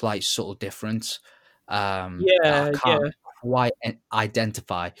so slight subtle difference that I Yeah, can't yeah. quite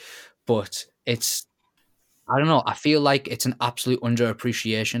identify. But it's I don't know. I feel like it's an absolute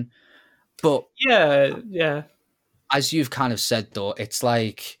underappreciation. But Yeah. as you've kind of said, though, it's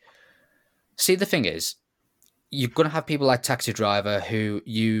like, see, the thing is, you're going to have people like Taxi Driver who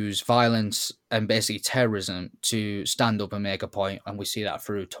use violence and basically terrorism to stand up and make a point, and we see that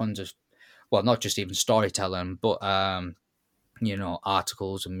through tons of, well, not just even storytelling, but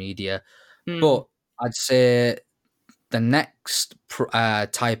articles and media. Mm. But I'd say the next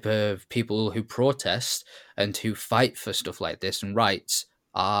type of people who protest and who fight for stuff like this and rights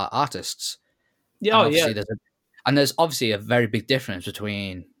are artists. Yeah, And oh, yeah. obviously there's obviously a very big difference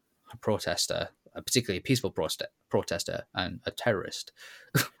between a protester, particularly a peaceful protester, and a terrorist.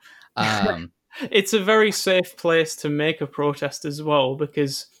 um, It's a very safe place to make a protest as well,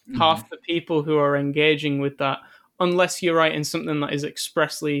 because half the people who are engaging with that, unless you're writing something that is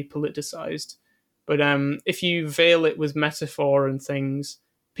expressly politicized, but if you veil it with metaphor and things,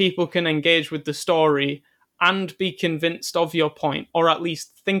 people can engage with the story and be convinced of your point, or at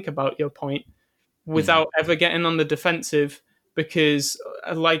least think about your point, without ever getting on the defensive. Because,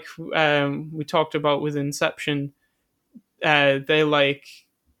 like we talked about with Inception, they like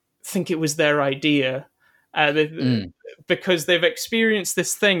think it was their idea, because they've experienced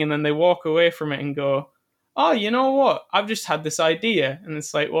this thing, and then they walk away from it and go, "Oh, you know what? I've just had this idea," and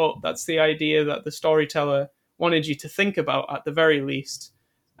it's like, well, that's the idea that the storyteller wanted you to think about at the very least.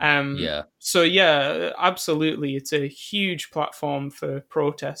 yeah. So yeah, absolutely, it's a huge platform for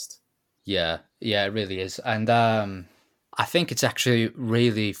protest. Yeah, yeah, it really is. And I think it's actually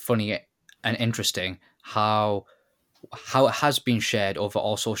really funny and interesting how it has been shared over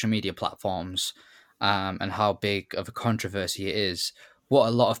all social media platforms, and how big of a controversy it is. What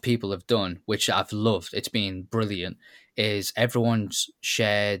a lot of people have done, which I've loved, it's been brilliant, is everyone's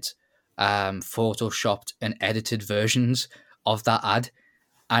shared photoshopped and edited versions of that ad.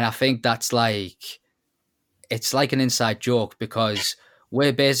 And I think that's like, it's like an inside joke because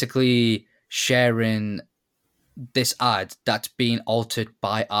we're basically sharing this ad that's being altered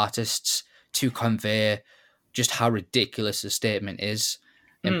by artists to convey just how ridiculous the statement is,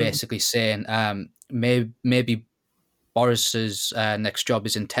 and Mm. basically saying maybe Boris's next job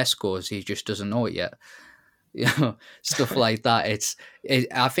is in Tesco's, he just doesn't know it yet. Stuff like that.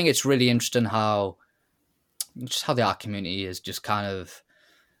 I think it's really interesting how just how the art community is just kind of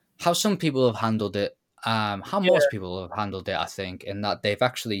how some people have handled it, how Yeah. most people have handled it, I think, in that they've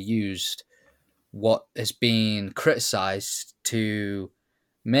actually used what has been criticized to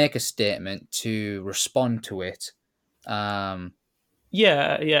make a statement, to respond to it. Um,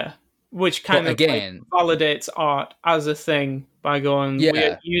 Yeah. Which but kind of like again, validates art as a thing by going, we're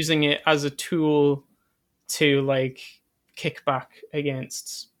yeah, using it as a tool to like kick back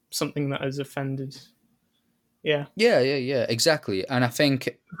against something that has offended. Yeah. yeah, exactly. And I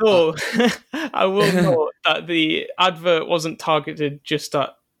think, Though I will note that the advert wasn't targeted just at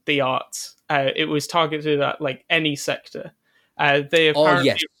the arts. It was targeted at like any sector. They oh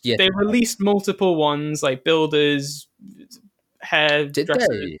apparently yes, they released multiple ones like builders, did hairdressers,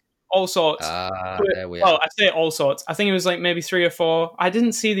 they? all sorts. But, There we well, are. I say all sorts. I think it was like maybe three or four. I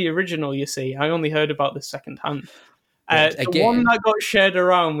didn't see the original. You see, I only heard about the second hand. But The one again, that got shared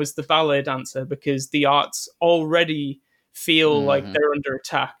around was the ballet dancer because the arts already feel like mhm. they're under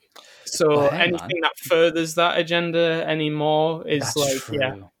attack. But So hey, man, anything that furthers that agenda anymore is that's like, yeah,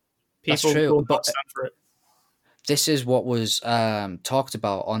 true. That's people true. will But not stand for it. this is what was talked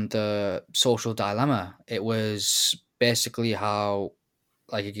about on the Social Dilemma. It was basically how,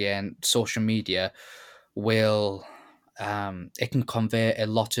 like, again, social media will it can convey a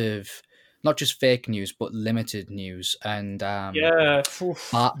lot of not just fake news but limited news and Yeah. Oof.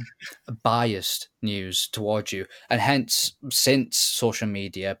 bi- biased news towards you, and hence since social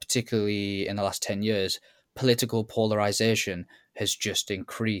media, particularly in the last 10 years, political polarization has just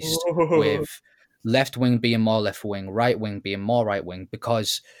increased, with left wing being more left wing, right wing being more right wing,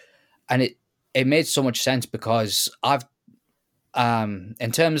 because and it made so much sense because I've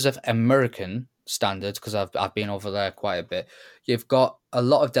in terms of American standards, because I've been over there quite a bit, you've got a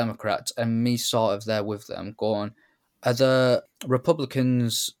lot of Democrats and me sort of there with them going, are the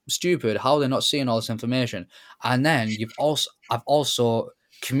Republicans stupid? How are they not seeing all this information? And then I've also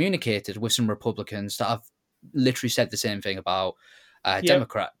communicated with some Republicans that have literally said the same thing about Yep.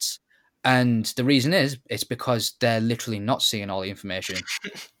 Democrats. And the reason is it's because they're literally not seeing all the information.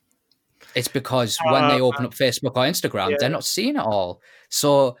 It's because when Uh, they open up Facebook or Instagram, they're yeah. not seeing it all.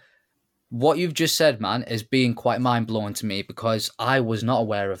 So what you've just said, man, is being quite mind blowing to me because I was not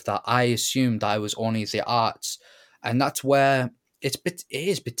aware of that. I assumed I was only the arts, and that's where it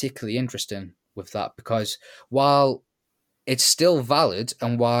is particularly interesting with that because while it's still valid,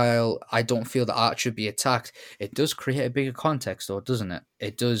 and while I don't feel that art should be attacked, it does create a bigger context, though, doesn't it?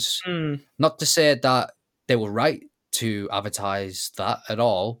 It does. Mm. Not to say that they were right to advertise that at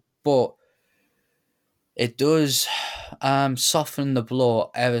all, but it does soften the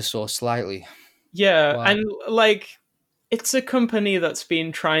blow ever so slightly. Yeah, Wow. and like it's a company that's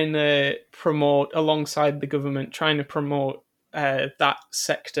been trying to promote alongside the government, trying to promote that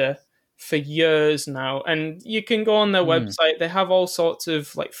sector for years now. And you can go on their Mm. website; they have all sorts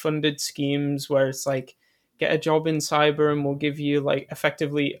of like funded schemes where it's like get a job in cyber and we'll give you like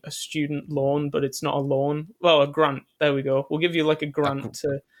effectively a student loan, but it's not a loan. Well, a grant. There we go. We'll give you like a Uh, grant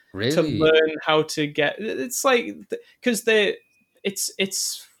to Really? learn how to get. It's like because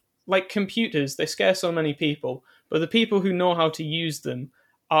it's like computers. They scare so many people, but the people who know how to use them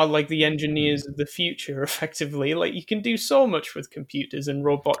are like the engineers of the future. Effectively, like you can do so much with computers and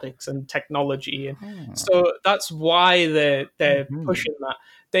robotics and technology, and Huh. so that's why they're Mhm. pushing that.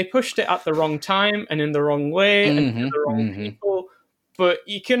 They pushed it at the wrong time and in the wrong way and to Mhm. the wrong Mhm. people. But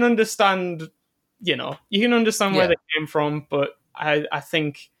you can understand, you can understand where they Yeah. came from. But I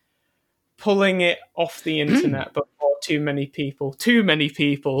think pulling it off the internet before too many people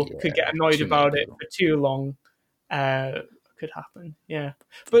could get Yeah. annoyed Too many about it people. for too long, uh, could happen. Yeah.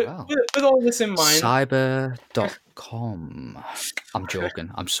 But Wow. with all this in mind, Cyber.com. I'm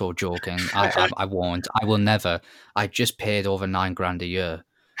joking. I'm so joking. I won't. I will never. I just paid over 9 grand a year.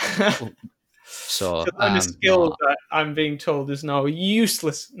 to So learn a skill no. that I'm being told is now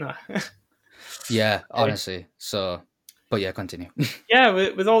useless. No. Yeah, honestly. So but yeah, continue. Yeah,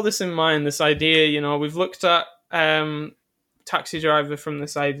 with all this in mind, this idea, we've looked at Taxi Driver from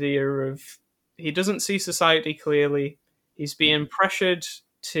this idea of he doesn't see society clearly. He's being pressured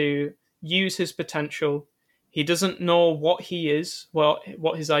to use his potential. He doesn't know what he is, well,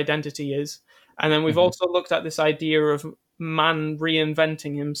 what his identity is. And then we've Hmm. also looked at this idea of man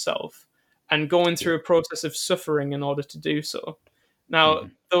reinventing himself and going Yeah. through a process of suffering in order to do so. Now, Hmm.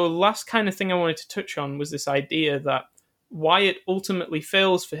 the last kind of thing I wanted to touch on was this idea that why it ultimately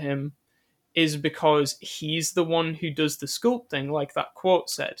fails for him is because he's the one who does the sculpting, like that quote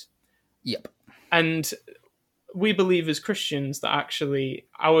said. Yep. And we believe as Christians that actually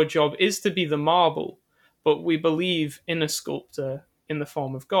our job is to be the marble, but we believe in a sculptor in the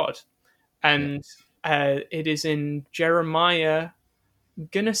form of God. Yeah. And it is in Jeremiah, I'm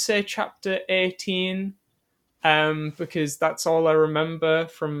gonna say chapter 18, because that's all I remember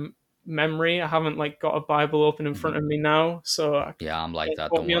from memory. I haven't like got a Bible open in front Hmm. of me now, so I Yeah, I'm like can't that.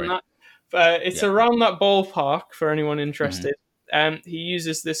 quote Don't me on worry. that. But it's Yeah. around that ballpark for anyone Hmm. interested. He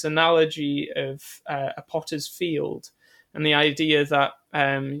uses this analogy of a potter's field and the idea that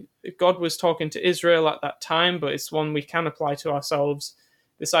God was talking to Israel at that time, but it's one we can apply to ourselves.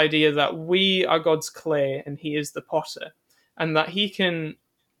 This idea that we are God's clay and He is the potter, and that He can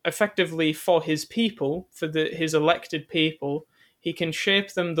effectively, for His people, for His elected people, He can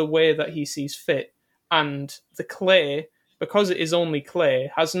shape them the way that He sees fit. And the clay, because it is only clay,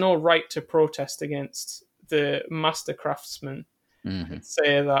 has no right to protest against the master craftsman Hmm. and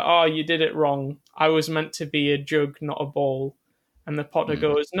say that, oh, you did it wrong. I was meant to be a jug, not a bowl. And the potter Hmm.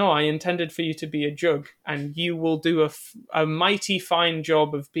 goes, no, I intended for you to be a jug, and you will do a mighty fine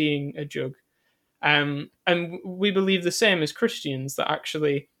job of being a jug. And we believe the same as Christians, that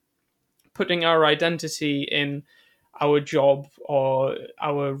actually putting our identity in our job or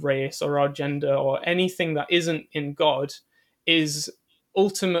our race or our gender or anything that isn't in God is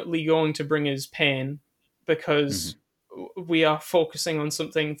ultimately going to bring us pain Hmm. because we are focusing on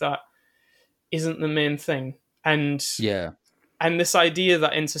something that isn't the main thing. Yeah. And this idea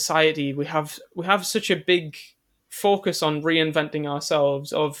that in society we have such a big focus on reinventing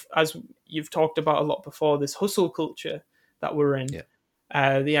ourselves, of, as you've talked about a lot before, this hustle culture that we're in.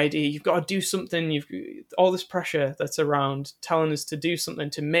 Yeah. The idea you've got to do something, you've all this pressure that's around telling us to do something,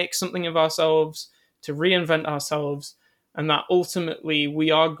 to make something of ourselves, to reinvent ourselves, and that ultimately we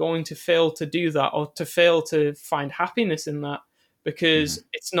are going to fail to do that, or to fail to find happiness in that, Hmm. because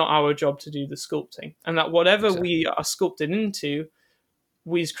it's not our job to do the sculpting, and that whatever Exactly. we are sculpted into,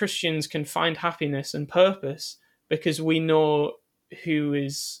 we as Christians can find happiness and purpose because we know who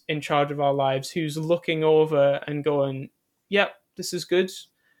is in charge of our lives, who's looking over and going, yep, this is good.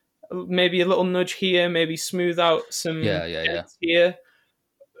 Maybe a little nudge here, maybe smooth out some Yeah. Yeah. Yeah. edits here.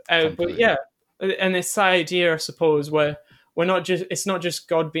 But Completely. yeah, and it's that idea, I suppose, where it's not just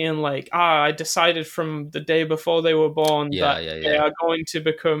God being like, I decided from the day before they were born Yeah. that Yeah. they Yeah. are going to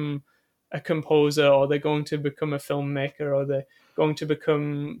become a composer, or they're going to become a filmmaker, or they're going to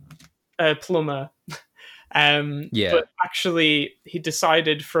become a plumber. Yeah. But actually, he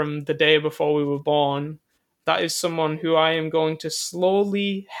decided from the day before we were born that is someone who I am going to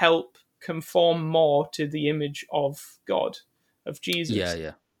slowly help conform more to the image of God, of Yeah, Jesus.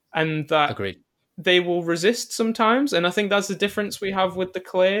 yeah. And that Agreed. they will resist sometimes. And I think that's the difference we have with the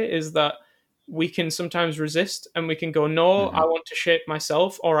clay, is that we can sometimes resist and we can go, no, I Hmm. want to shape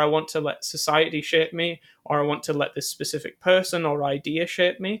myself, or I want to let society shape me, or I want to let this specific person or idea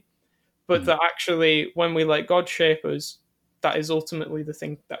shape me. But Hmm. that actually, when we let God shape us, that is ultimately the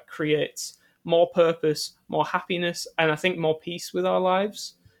thing that creates more purpose, more happiness, and I think more peace with our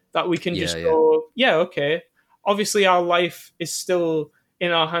lives. That we can Yeah, just yeah. go, yeah, okay. Obviously, our life is still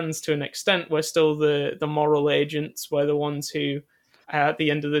in our hands to an extent. We're still the moral agents. We're the ones who, at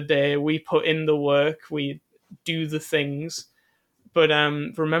the end of the day, we put in the work, we do the things. But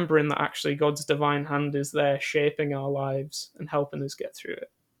remembering that actually God's divine hand is there shaping our lives and helping us get through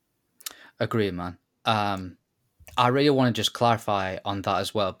it. Agreed, man. I really want to just clarify on that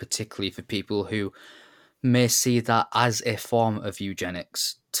as well, particularly for people who may see that as a form of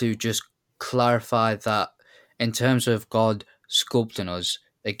eugenics, to just clarify that in terms of God sculpting us,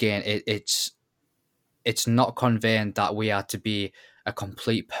 again, it's not conveying that we are to be a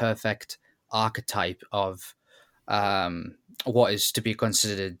complete perfect archetype of what is to be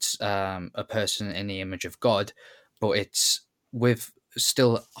considered a person in the image of God, but it's with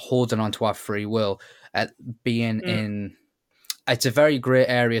still holding on to our free will at being Mm, in. It's a very great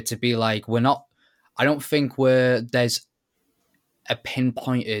area to be like, we're not. I don't think there's a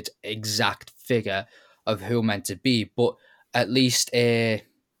pinpointed exact figure of who we're meant to be, but at least I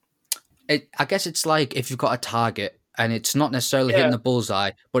guess it's like if you've got a target and it's not necessarily yeah, hitting the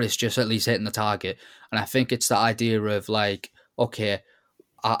bullseye, but it's just at least hitting the target. And I think it's the idea of like, okay,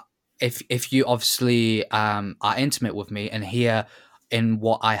 uh, if you obviously are intimate with me and here in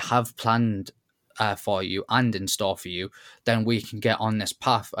what I have planned for you and in store for you, then we can get on this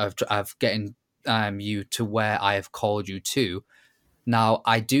path of getting you to where I have called you to. Now,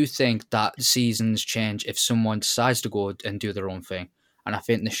 I do think that seasons change if someone decides to go and do their own thing. And I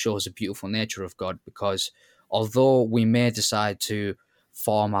think this shows the beautiful nature of God because although we may decide to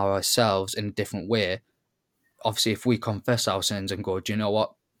form ourselves in a different way, obviously, if we confess our sins and go, do you know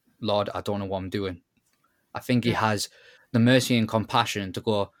what, Lord, I don't know what I'm doing, I think He mm, has the mercy and compassion to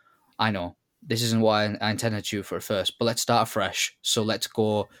go, I know this isn't what I intended to for at first, but let's start afresh. So let's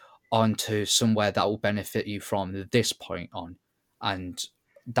go on to somewhere that will benefit you from this point on. And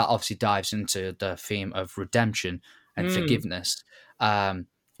that obviously dives into the theme of redemption and mm. forgiveness.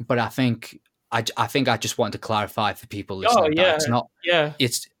 But I think I just want to clarify for people Oh listening that yeah, yeah,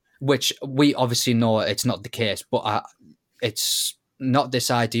 it's which we obviously know it's not the case, but it's not this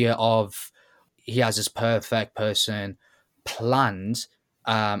idea of he has this perfect person planned,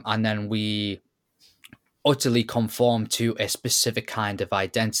 and then we utterly conform to a specific kind of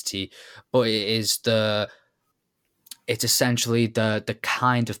identity, but it's essentially the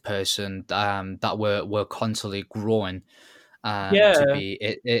kind of person that we're constantly growing to yeah, be.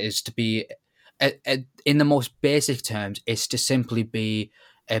 It is to be, in the most basic terms, it's to simply be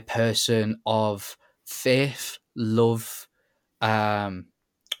a person of faith, love, um,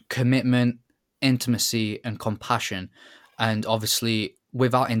 commitment, intimacy, and compassion. And obviously,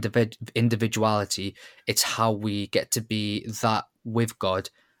 without individuality, it's how we get to be that with God.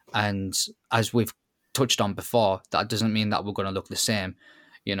 And as we've touched on before, that doesn't mean that we're going to look the same.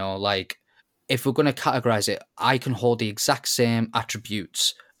 Like if we're going to categorize it, I can hold the exact same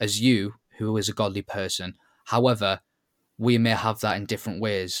attributes as you, who is a godly person. However, we may have that in different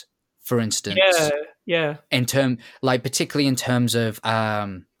ways. For yeah, instance, yeah, particularly in terms of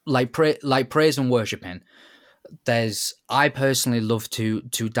like praise and worshiping, I personally love to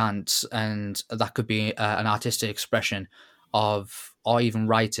dance, and that could be an artistic expression of, or even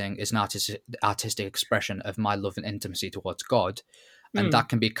writing is an artistic expression of my love and intimacy towards God. And mm, that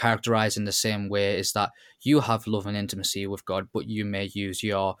can be characterized in the same way, is that you have love and intimacy with God, but you may use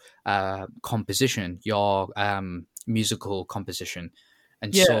your composition, your musical composition.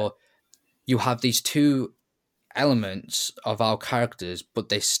 And yeah, so you have these two elements of our characters, but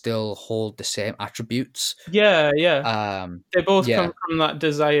they still hold the same attributes. yeah, yeah. Um, They both come yeah, from that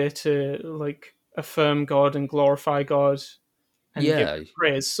desire to like affirm God and glorify God and give yeah, him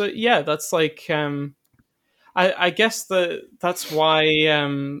praise. So yeah, that's like I guess that's why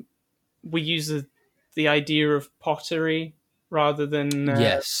we use the idea of pottery rather than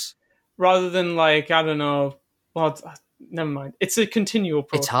yes. like I don't know. Well, never mind. It's a continual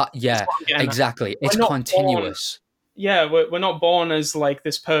It's process. hard. That's Yeah, what I'm getting at. exactly. It's We're not born. continuous. Yeah, we're not born as like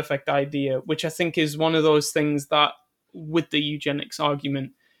this perfect idea, which I think is one of those things that, with the eugenics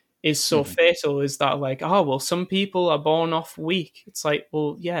argument, is so fatal is that, like, oh, well, some people are born off weak. It's like,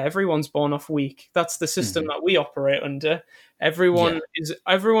 well, yeah, everyone's born off weak. That's the system that we operate under. Yeah.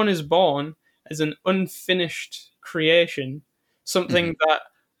 Everyone is born as an unfinished creation, something that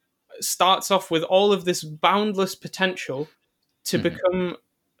starts off with all of this boundless potential to become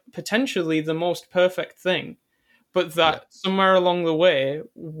potentially the most perfect thing, but Yeah. that somewhere along the way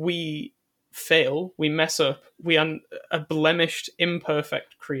we fail, we mess up, we are a blemished,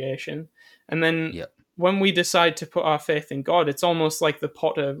 imperfect creation, and then Yeah. when we decide to put our faith in God, it's almost like the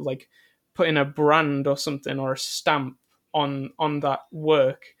potter, like, putting a brand or something or a stamp on that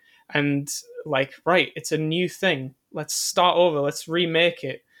work, and like, right, it's a new thing. Let's start over. Let's remake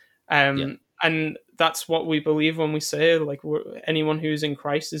it. Yeah. And that's what we believe when we say, like, anyone who's in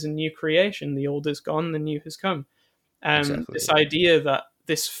Christ is a new creation. The old is gone, the new has come. Exactly. This idea that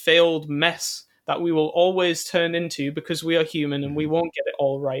this failed mess that we will always turn into because we are human and we won't get it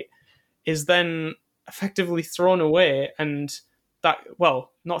all right is then effectively thrown away, and that,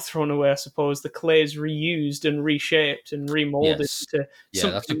 well, not thrown away, I suppose. The clay is reused and reshaped and remolded Yes. into Yeah,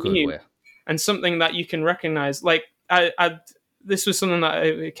 that's a something good new way. and something that you can recognize. Like, this was something that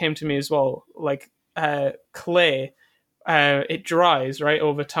it came to me as well. Like, clay, it dries, right,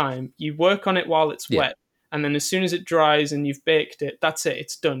 over time. You work on it while it's Yeah. wet, and then as soon as it dries and you've baked it, that's it.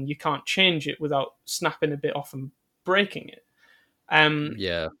 It's done. You can't change it without snapping a bit off and breaking it.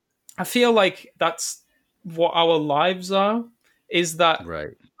 Yeah. I feel like that's what our lives are. Is that,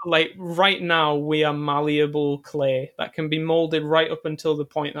 Right. like, right now we are malleable clay that can be molded right up until the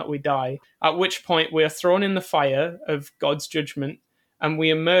point that we die, at which point we are thrown in the fire of God's judgment, and we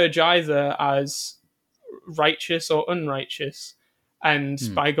emerge either as righteous or unrighteous. And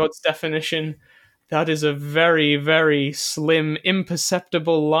by God's definition, that is a very, very slim,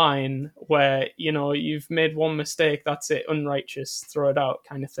 imperceptible line where, you've made one mistake, that's it, unrighteous, throw it out,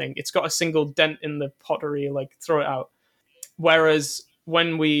 kind of thing. It's got a single dent in the pottery, like, throw it out. Whereas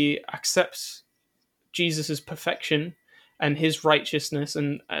when we accept Jesus's perfection and his righteousness,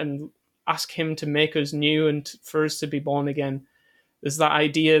 and ask him to make us new and for us to be born again, there's that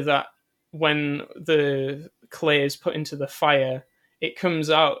idea that when the clay is put into the fire, it comes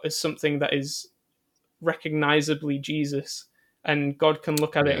out as something that is recognizably Jesus, and God can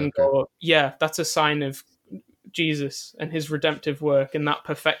look at it Yeah. and Okay. go, yeah, that's a sign of Jesus and his redemptive work and that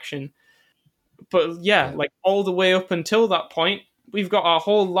perfection. But yeah, like, all the way up until that point, we've got our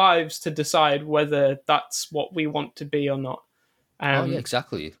whole lives to decide whether that's what we want to be or not. Oh yeah,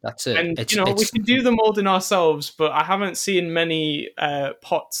 exactly. That's it. And It's we can do the molding ourselves, but I haven't seen many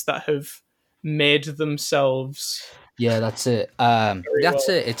pots that have made themselves yeah, that's it. very That's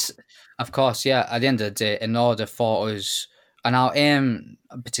well. it. It's, of course, yeah. At the end of the day, in order for us, and our aim,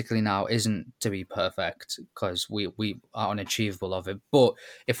 particularly now, isn't to be perfect, because we are unachievable of it. But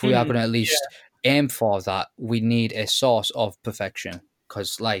if we are going to at least aim for that, we need a source of perfection.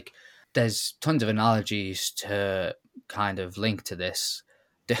 Because, like, there's tons of analogies to kind of link to this.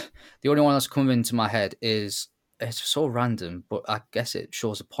 The only one that's coming into my head is, it's so random, but I guess it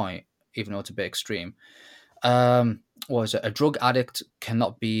shows a point, even though it's a bit extreme. What was it? A drug addict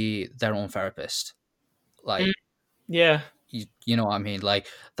cannot be their own therapist. Like, Yeah, you know what I mean? Like,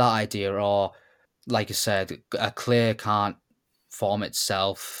 that idea, or like you said, a clay can't form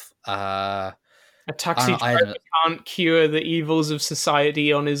itself. a taxi I don't driver can't cure the evils of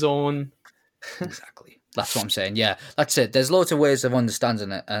society on his own. exactly. That's what I'm saying. Yeah, that's it. There's loads of ways of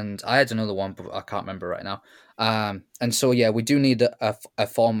understanding it, and I had another one, but I can't remember right now. And so yeah, we do need a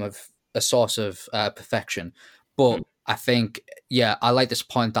form of a source of perfection, but I think, yeah, I like this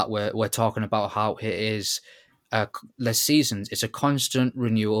point that we're talking about how it is. The seasons. It's a constant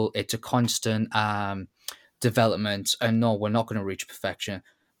renewal. It's a constant development, and no, we're not going to reach perfection,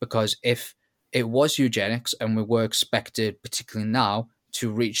 because if it was eugenics and we were expected, particularly now,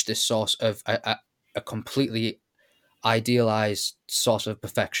 to reach this source of a completely idealized source of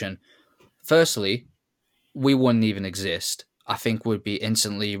perfection, firstly, we wouldn't even exist. I think we'd be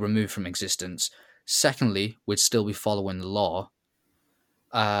instantly removed from existence. Secondly, we'd still be following the law.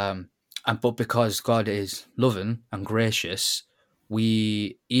 But because God is loving and gracious,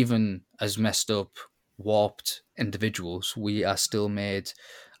 we, even as messed up, warped individuals, we are still made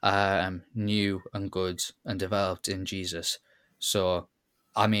new and good and developed in Jesus. So,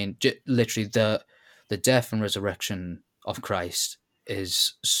 I mean, literally, the death and resurrection of Christ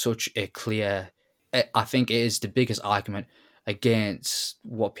is such a clear. I think it is the biggest argument against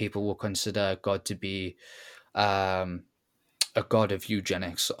what people will consider God to be. A god of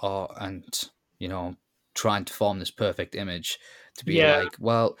eugenics, or and trying to form this perfect image, to be Yeah, like,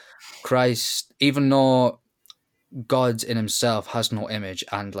 well, Christ, even though God in himself has no image,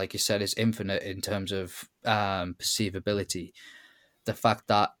 and like you said, is infinite in terms of perceivability. The fact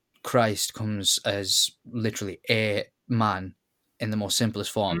that Christ comes as literally a man in the most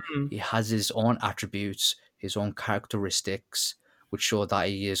simplest form, Mm. he has his own attributes, his own characteristics, which show that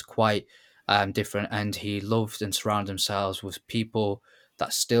he is quite different, and he loved and surrounded himself with people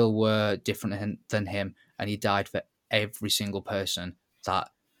that still were different than him, and he died for every single person that,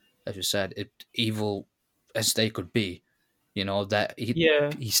 as you said, evil as they could be, that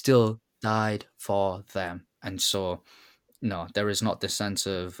Yeah, he still died for them. And so, no, there is not this sense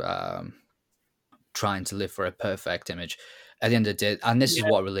of trying to live for a perfect image. At the end of the day, and this is yeah,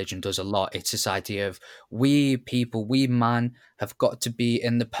 what religion does a lot, it's this idea of we people, we man, have got to be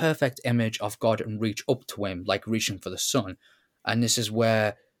in the perfect image of God and reach up to him, like reaching for the sun. And this is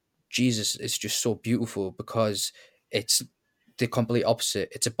where Jesus is just so beautiful, because it's the complete opposite.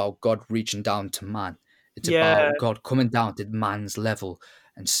 It's about God reaching down to man. It's yeah, about God coming down to man's level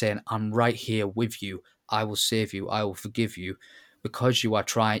and saying, I'm right here with you. I will save you. I will forgive you. Because you are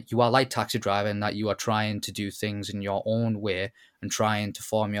like Taxi Driver, in that you are trying to do things in your own way and trying to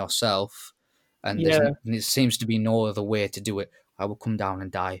form yourself. And yeah, there seems to be no other way to do it. I will come down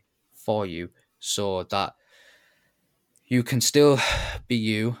and die for you, so that you can still be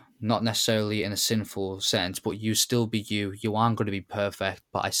you, not necessarily in a sinful sense, but you still be you. You aren't going to be perfect,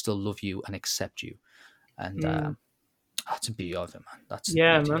 but I still love you and accept you. And mm. that's the beauty of it, man. That's the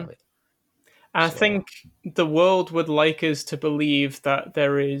Yeah, beauty of man. it. I So, think the world would like us to believe that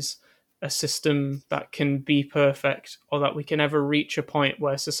there is a system that can be perfect, or that we can ever reach a point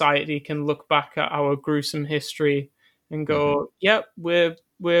where society can look back at our gruesome history and mhm. go, "Yep, we're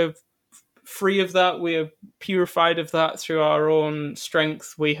free of that. We're purified of that through our own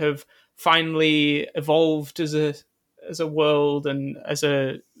strength. We have finally evolved as a world and as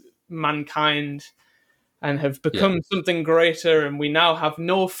a mankind, and have Yeah, become something greater, and we now have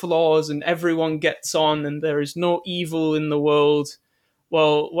no flaws and everyone gets on and there is no evil in the world."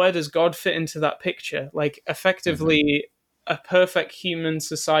 Well, where does God fit into that picture? Like, hmm, effectively, a perfect human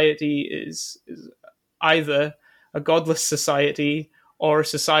society is either a godless society or a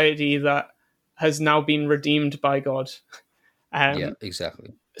society that has now been redeemed by God. yeah, Um,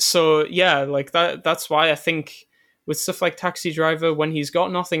 exactly. so yeah, like that's why I think with stuff like Taxi Driver, when he's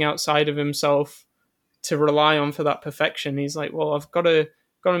got nothing outside of himself to rely on for that perfection, he's like, well, I've got to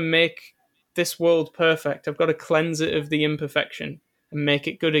make this world perfect. I've got to cleanse it of the imperfection and make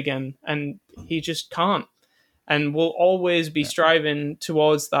it good again. And he just can't. And will always be Yeah, striving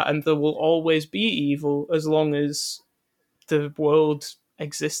towards that, and there will always be evil as long as the world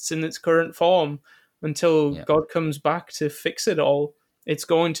exists in its current form. Until yeah, God comes back to fix it all, it's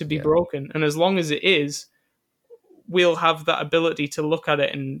going to be yeah, broken. And as long as it is, we'll have that ability to look at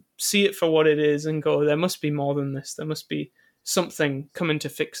it and see it for what it is and go, there must be more than this. There must be something coming to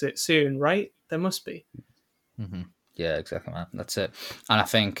fix it soon, right? There must be. hmm, yeah, exactly, man. That's it. And I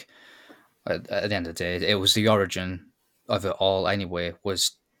think at the end of the day, it was the origin of it all. Anyway,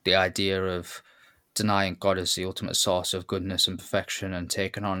 was the idea of denying God as the ultimate source of goodness and perfection, and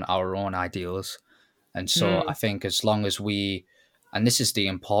taking on our own ideals. And so I Mm, think as long as and this is the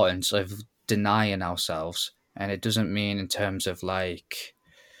importance of denying ourselves, and it doesn't mean in terms of like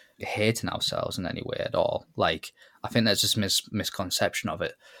hating ourselves in any way at all. Like, I think there's this misconception of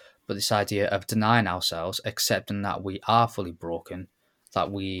it. But this idea of denying ourselves, accepting that we are fully broken,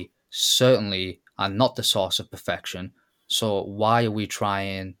 that we certainly are not the source of perfection. So why are we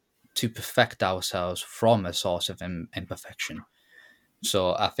trying to perfect ourselves from a source of imperfection?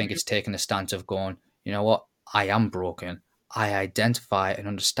 So I think it's taking a stance of going, you know what, I am broken. I identify and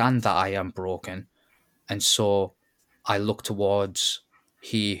understand that I am broken. And so I look towards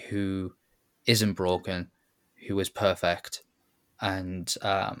he who isn't broken, who is perfect, and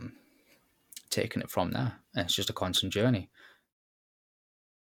taking it from there. And it's just a constant journey.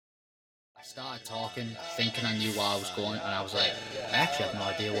 I started talking, thinking I knew where I was going, and I was like, I actually have no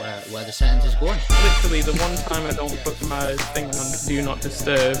idea where the sentence is going. literally, the one time I don't put my thing on Do Not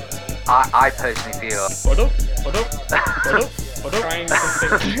Disturb. I personally feel. What up? What up? What up? What up? Trying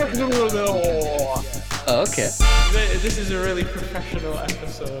something. Oh, okay. This is a really professional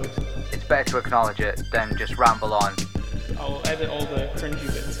episode. It's better to acknowledge it than just ramble on. I'll edit all the cringy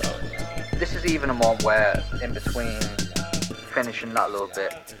bits out. This is even a moment where, in between finishing that little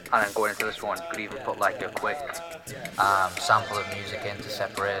bit and then going into this one, you could even put like a quick sample of music in to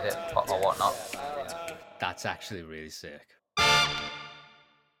separate it or whatnot. That's actually really sick.